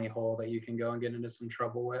little honey hole that you can go and get into some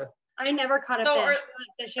trouble with. I never caught a fish. I went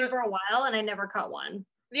fishing for a while, and I never caught one.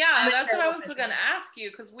 Yeah, that's what I was going to ask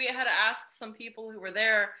you, because we had to ask some people who were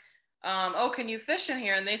there. Can you fish in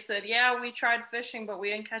here? And they said, yeah, we tried fishing, but we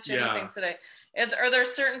didn't catch anything today. Are there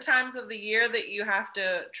certain times of the year that you have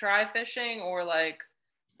to try fishing, or like?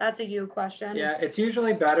 That's a you question. Yeah, it's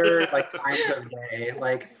usually better like times of day,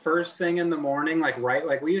 like first thing in the morning, like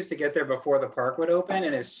we used to get there before the park would open,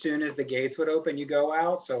 and as soon as the gates would open, you go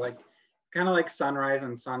out. So like kind of like sunrise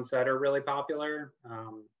and sunset are really popular.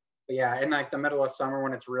 But yeah, in like the middle of summer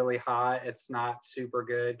when it's really hot, it's not super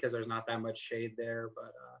good because there's not that much shade there.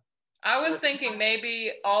 But I was thinking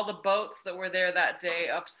maybe all the boats that were there that day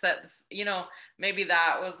upset, maybe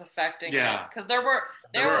that was affecting it. Because there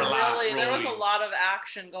was a lot of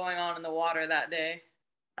action going on in the water that day.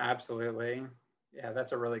 Absolutely. Yeah,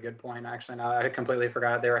 that's a really good point, actually. Now I completely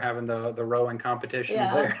forgot they were having the rowing competitions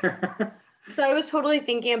there. So I was totally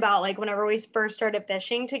thinking about like whenever we first started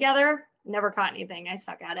fishing together, never caught anything. I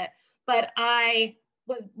suck at it. But I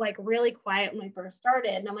was like really quiet when we first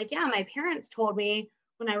started. And I'm like, yeah, my parents told me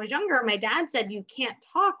when I was younger, my dad said you can't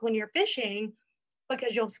talk when you're fishing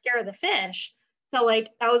because you'll scare the fish. So like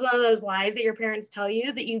that was one of those lies that your parents tell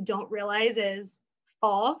you that you don't realize is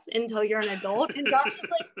false until you're an adult. And Josh is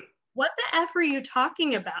like, what the F are you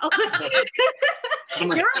talking about? You're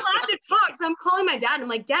allowed to talk. So I'm calling my dad and I'm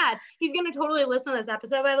like, Dad, he's going to totally listen to this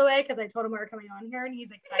episode, by the way, because I told him we were coming on here and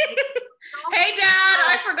he's excited. Hey, Dad,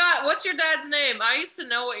 I forgot. What's your dad's name? I used to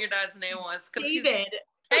know what your dad's name was. David.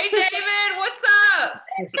 Hey, David, what's up?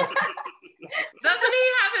 Doesn't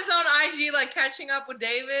he have his own IG, like Catching Up with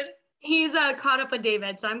David? He's caught up with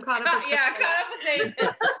David, so I'm caught up with caught up with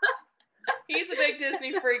David. He's a big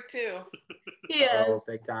Disney freak, too. He is. Oh,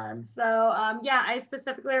 big time. So, yeah, I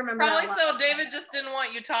specifically remember. Probably so David just didn't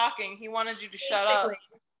want you talking. He wanted you to shut up.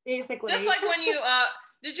 Basically. Just like when you,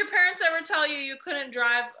 did your parents ever tell you you couldn't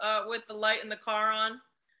drive with the light in the car on?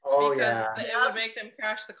 Oh, because it would make them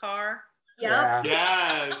crash the car? Yep. Yeah.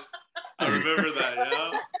 Yes. I remember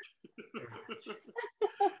that,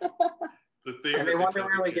 The things and they wonder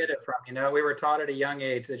where we get it from. We were taught at a young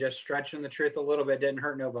age that just stretching the truth a little bit didn't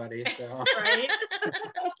hurt nobody. So right.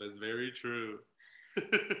 That's very true.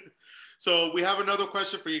 So we have another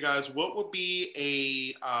question for you guys. What would be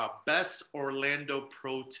a best Orlando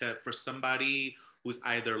pro tip for somebody who's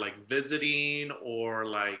either like visiting or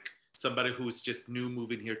like somebody who's just new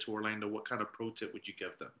moving here to Orlando? What kind of pro tip would you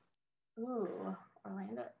give them? Ooh,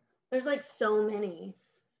 Orlando. There's like so many.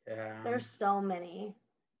 Yeah. There's so many.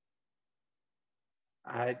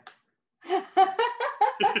 My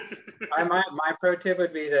pro tip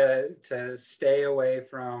would be to stay away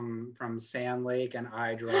from Sand Lake and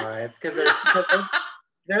I Drive because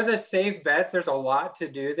they're the safe bets. There's a lot to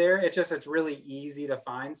do there. It's really easy to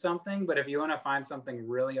find something. But if you want to find something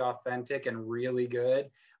really authentic and really good,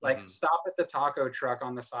 like stop at the taco truck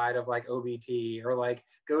on the side of like OBT, or like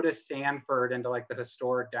go to Sanford into like the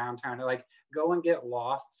historic downtown, or like go and get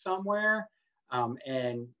lost somewhere.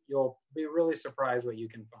 And you'll be really surprised what you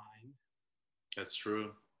can find. That's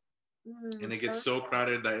true. And it gets so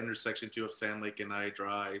crowded, that intersection too of Sand Lake and I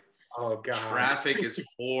Drive. Oh God. Traffic is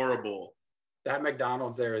horrible. That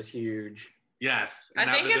McDonald's there is huge. Yes. I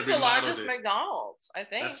think it's the largest McDonald's. I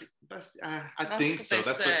think. I think so.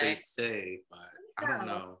 That's what they say, but I don't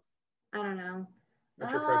know.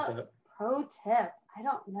 What's your pro tip? Pro tip. I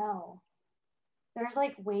don't know. There's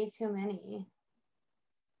like way too many.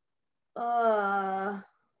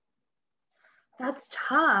 That's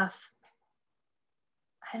tough.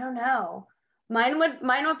 I don't know. Mine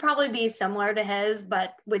would probably be similar to his,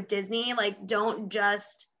 but with Disney, like don't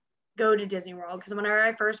just go to Disney World. Because whenever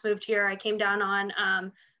I first moved here, I came down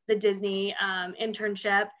on the Disney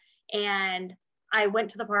internship, and I went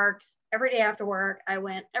to the parks every day after work. I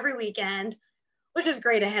went every weekend, which is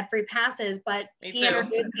great. I had free passes, but he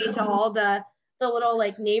introduced me to all the little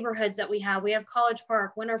like neighborhoods that we have. We have College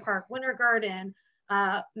Park, Winter Garden,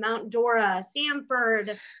 Mount Dora,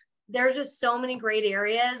 Sanford. There's just so many great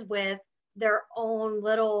areas with their own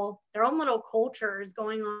little cultures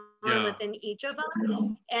going on within each of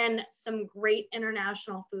them, and some great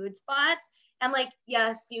international food spots. And like,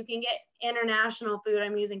 yes, you can get international food,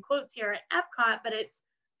 I'm using quotes here, at Epcot, but it's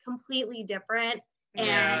completely different.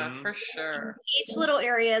 And for sure, each little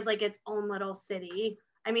area is like its own little city.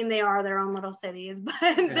 I mean, they are their own little cities,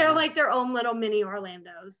 but they're like their own little mini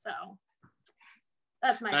Orlandos. So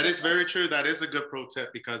that's my. That is very true. That is a good pro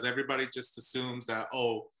tip, because everybody just assumes that,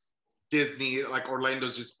 oh, Disney, like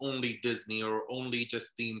Orlando's just only Disney or only just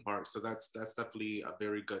theme parks. So that's definitely a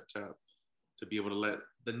very good tip, to be able to let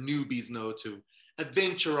the newbies know to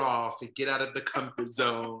adventure off and get out of the comfort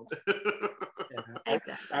zone.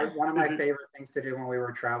 One of my favorite things to do when we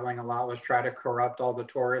were traveling a lot was try to corrupt all the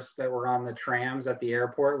tourists that were on the trams at the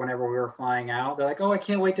airport whenever we were flying out. They're like, oh, I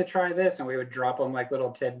can't wait to try this. And we would drop them like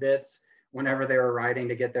little tidbits whenever they were riding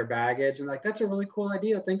to get their baggage. And like, that's a really cool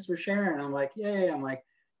idea. Thanks for sharing. And I'm like, yay. I'm like,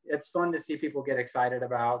 it's fun to see people get excited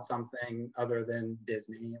about something other than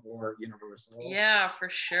Disney or Universal. Yeah, for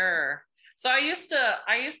sure. So I used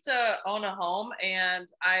to own a home, and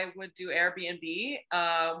I would do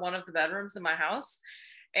Airbnb, one of the bedrooms in my house.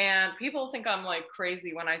 And people think I'm like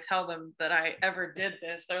crazy when I tell them that I ever did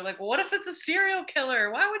this. They're like, well, what if it's a serial killer?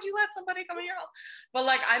 Why would you let somebody come in your home? But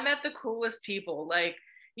like, I met the coolest people, like,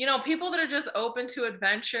 you know, people that are just open to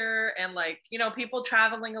adventure, and like, you know, people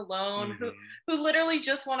traveling alone who literally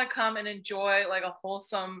just want to come and enjoy like a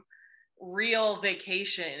wholesome, real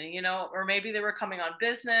vacation, you know, or maybe they were coming on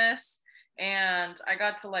business. And I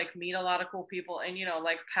got to like meet a lot of cool people, and, you know,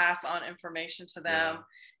 like pass on information to them,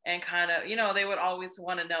 and kind of, you know, they would always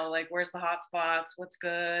want to know like, where's the hot spots, what's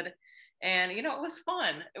good. And, you know, it was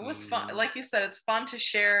fun. It was fun. Like you said, it's fun to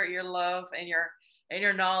share your love and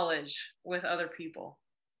your knowledge with other people.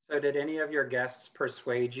 So did any of your guests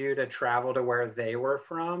persuade you to travel to where they were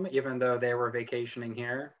from, even though they were vacationing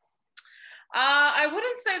here? I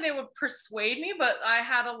wouldn't say they would persuade me, but I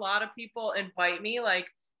had a lot of people invite me, like,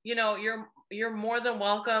 you know, you're more than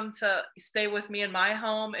welcome to stay with me in my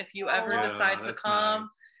home if you ever decide to come.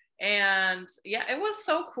 Nice. And yeah, it was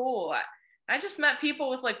so cool. I just met people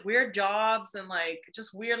with like weird jobs and like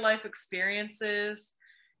just weird life experiences.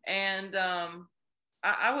 And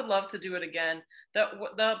I would love to do it again.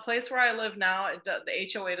 The place where I live now, the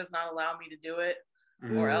HOA does not allow me to do it,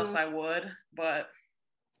 or else I would. But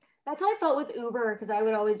that's how I felt with Uber, because I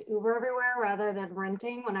would always Uber everywhere rather than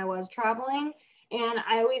renting when I was traveling. And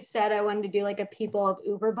I always said I wanted to do like a People of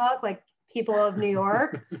Uber book, like People of New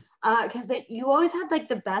York, because you always had like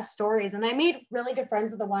the best stories. And I made really good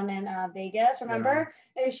friends with the one in Vegas, remember?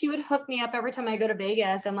 Yeah. And she would hook me up every time I go to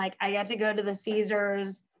Vegas. And like, I got to go to the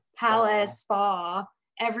Caesars Palace Spa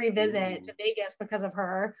every visit to Vegas because of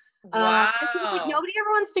her. Wow. She was like, nobody ever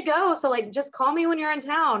wants to go. So like, just call me when you're in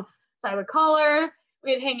town. So I would call her.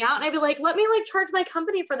 We'd hang out, and I'd be like, let me like charge my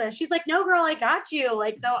company for this. She's like, no, girl, I got you.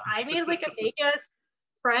 Like, so I made like a Vegas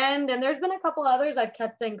friend, and there's been a couple others I've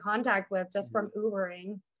kept in contact with just from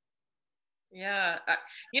Ubering. Yeah.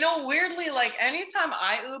 You know, weirdly, like anytime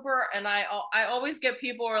I Uber, and I always get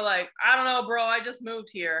people who are like, I don't know, bro, I just moved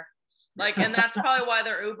here. Like, and that's probably why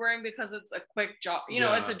they're Ubering, because it's a quick job. You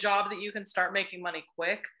know, it's a job that you can start making money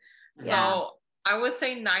quick. So I would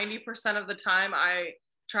say 90% of the time I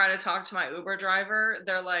try to talk to my Uber driver,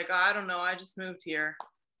 they're like, I don't know, I just moved here.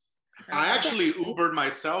 I actually Ubered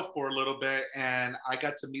myself for a little bit, and I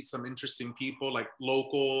got to meet some interesting people, like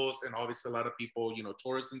locals, and obviously a lot of people, you know,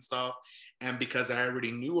 tourists and stuff. And because I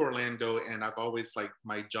already knew Orlando, and I've always like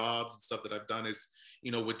my jobs and stuff that I've done is,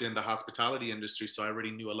 you know, within the hospitality industry, so I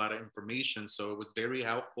already knew a lot of information. So it was very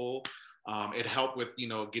helpful. It helped with, you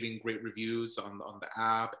know, getting great reviews on the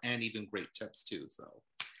app and even great tips too. So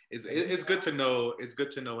it's good to know. It's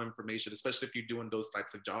good to know information, especially if you're doing those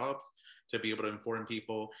types of jobs, to be able to inform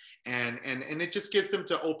people, and it just gets them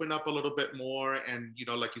to open up a little bit more, and, you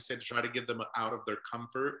know, like you said, to try to get them out of their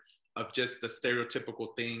comfort of just the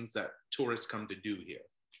stereotypical things that tourists come to do here.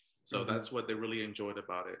 So that's what they really enjoyed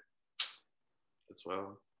about it as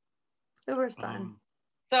well. It was fun.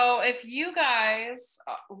 So if you guys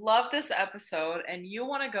love this episode and you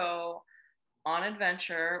want to go on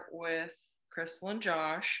adventure with Crystal and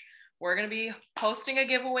Josh, we're going to be posting a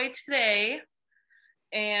giveaway today,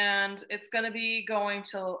 and it's going to be going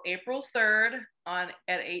till April 3rd at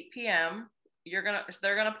 8 p.m. They're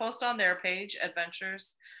going to post on their page,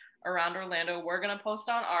 Adventures Around Orlando. We're going to post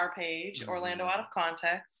on our page, Orlando Out of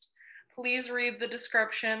Context. Please read the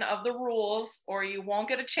description of the rules or you won't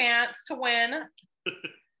get a chance to win.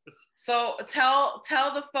 So tell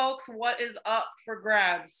the folks what is up for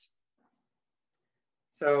grabs.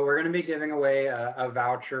 So we're going to be giving away a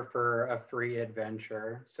voucher for a free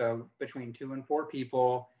adventure. So between 2 and 4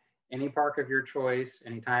 people, any park of your choice,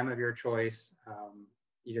 any time of your choice,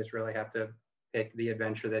 you just really have to pick the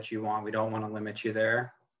adventure that you want. We don't want to limit you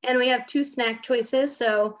there. And we have 2 snack choices.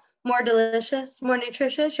 So more delicious, more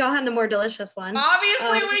nutritious. Y'all had the more delicious one.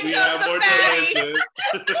 Obviously, we chose the fatty.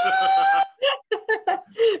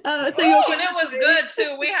 And it was good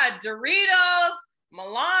too. We had Doritos,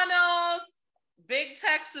 Milanos, Big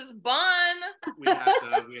Texas Bun. We had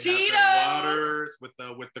the waters with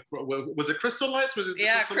the was it Crystal Lights? Was it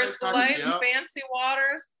Crystal Lights, fancy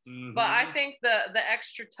waters. But I think the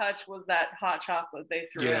extra touch was that hot chocolate they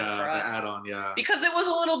threw in for us. The add-on, because it was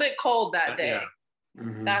a little bit cold that day.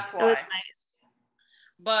 That's why. Nice.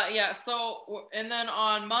 But yeah, so and then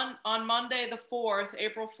on Monday the 4th,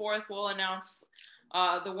 April 4th, we'll announce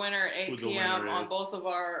the winner at 8 p.m. on both of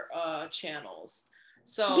our channels.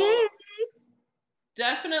 So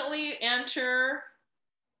definitely enter,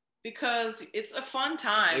 because it's a fun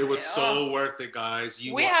time. It was so worth it, guys.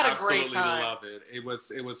 We had a great time. Love it. It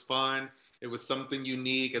was fun. It was something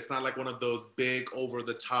unique. It's not like one of those big over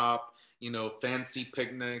the top, you know, fancy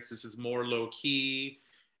picnics. This is more low key.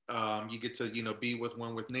 You get to, you know, be with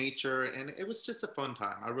nature, and it was just a fun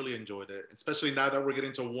time. I really enjoyed it, especially now that we're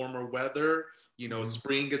getting to warmer weather. You know,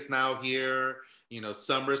 spring is now here. You know,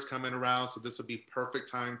 summer's coming around, so this will be perfect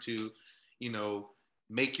time to, you know,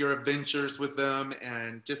 make your adventures with them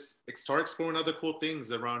and just start exploring other cool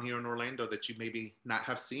things around here in Orlando that you maybe not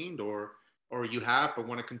have seen or you have but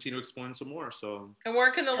want to continue exploring some more. So, and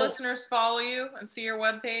where can the listeners follow you and see your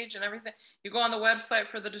webpage and everything? You go on the website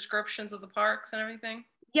for the descriptions of the parks and everything?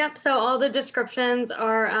 Yep, so all the descriptions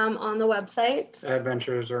are on the website.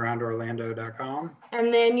 AdventuresAroundOrlando.com.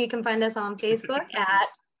 And then you can find us on Facebook at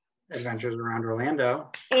Adventures Around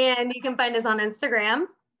Orlando. And you can find us on Instagram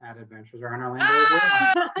at Adventures Around Orlando as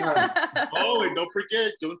well. Oh, and don't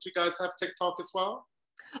forget, don't you guys have TikTok as well?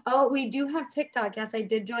 Oh, we do have TikTok. Yes, I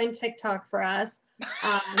did join TikTok for us.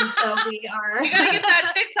 So we are. You gotta get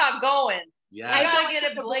that TikTok going. Yeah, I gotta get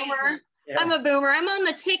it blazing. Yeah. I'm a boomer. I'm on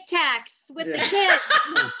the TikToks with the kids.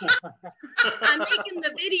 I'm making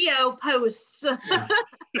the video posts. Next,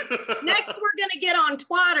 we're gonna get on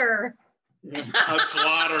Twitter. A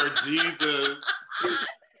Twitter, Jesus.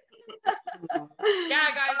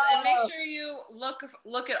 Yeah, guys, and make sure you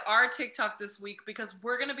look at our TikTok this week, because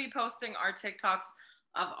we're gonna be posting our TikToks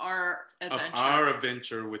of our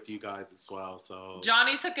adventure. With you guys as well. So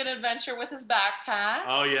Johnny took an adventure with his backpack.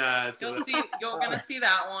 Oh yes, you're gonna see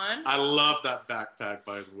that one. I love that backpack,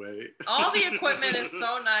 by the way. All the equipment is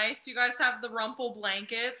so nice. You guys have the Rumple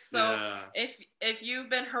blankets. So if you've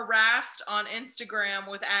been harassed on Instagram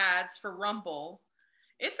with ads for Rumple,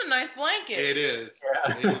 it's a nice blanket. It is.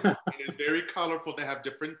 It is very colorful. They have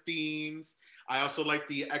different themes. I also like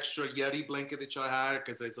the extra Yeti blanket that y'all had,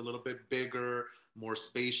 because it's a little bit bigger, more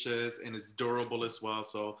spacious, and it's durable as well.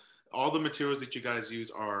 So all the materials that you guys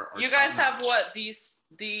use are you guys have what,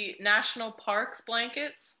 the national parks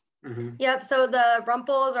blankets? Yep. So the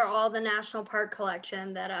Rumples are all the national park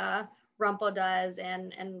collection that Rumple does,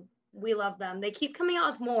 and we love them. They keep coming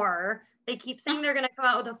out with more. They keep saying they're going to come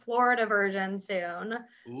out with a Florida version soon.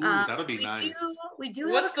 Ooh, that'll be nice. We do.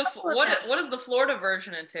 What does the Florida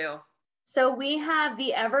version entail? So we have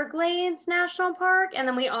the Everglades National Park, and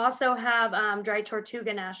then we also have Dry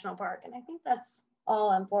Tortuga National Park, and I think that's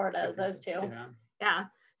all in Florida. Those two. Yeah.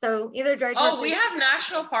 So either dry torture. Oh, we have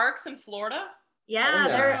national parks in Florida? Yeah,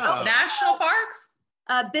 they're national parks?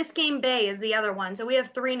 Biscayne Bay is the other one. So we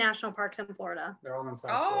have 3 national parks in Florida. They're all in South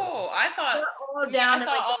Florida. I thought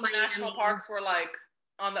all the national parks were like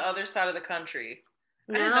on the other side of the country.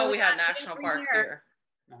 I didn't know we had national parks here.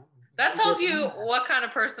 No. That tells you what kind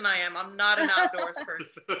of person I am. I'm not an outdoors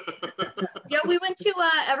person. Yeah, we went to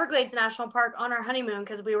Everglades National Park on our honeymoon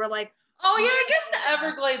because we were like, oh yeah, I guess the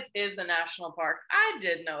Everglades is a national park. I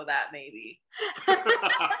did know that maybe.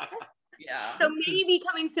 Yeah. So maybe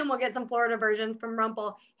coming soon we'll get some Florida versions from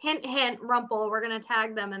Rumpel. Hint, hint, Rumpel. We're gonna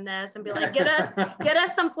tag them in this and be like, get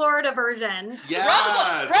us some Florida versions.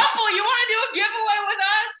 Yes. Rumpel, you want to do a giveaway with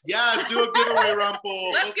us? Yes, do a giveaway,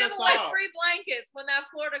 Rumpel. Let's give away free blankets when that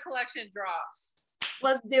Florida collection drops.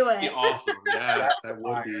 Let's do it. Be awesome. Yes, that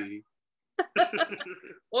would be.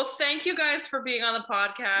 Well, thank you guys for being on the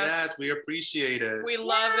podcast. Yes, we appreciate it. We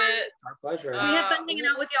love it. Our pleasure. We had fun hanging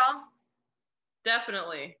out with y'all.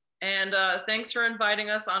 Definitely. And thanks for inviting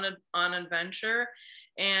us on an adventure.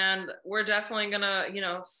 And we're definitely gonna,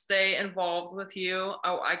 stay involved with you.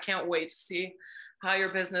 Oh, I can't wait to see how your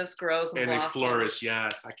business grows and it flourish.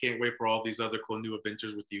 Yes, I can't wait for all these other cool new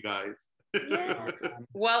adventures with you guys. Yeah.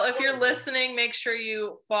 Well, if you're listening, make sure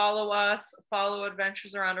you follow us, follow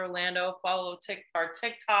Adventures Around Orlando, follow our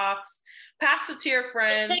TikToks, pass it to your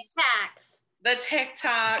friends. The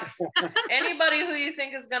TikToks. Anybody who you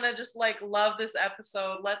think is gonna just love this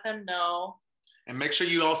episode, let them know. And make sure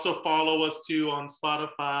you also follow us too on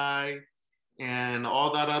Spotify and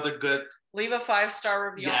all that other good. Leave a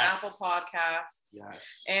 5-star review on Apple Podcasts.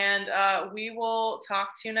 Yes. And we will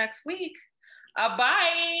talk to you next week.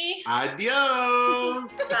 Bye.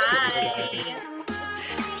 Adios. Bye.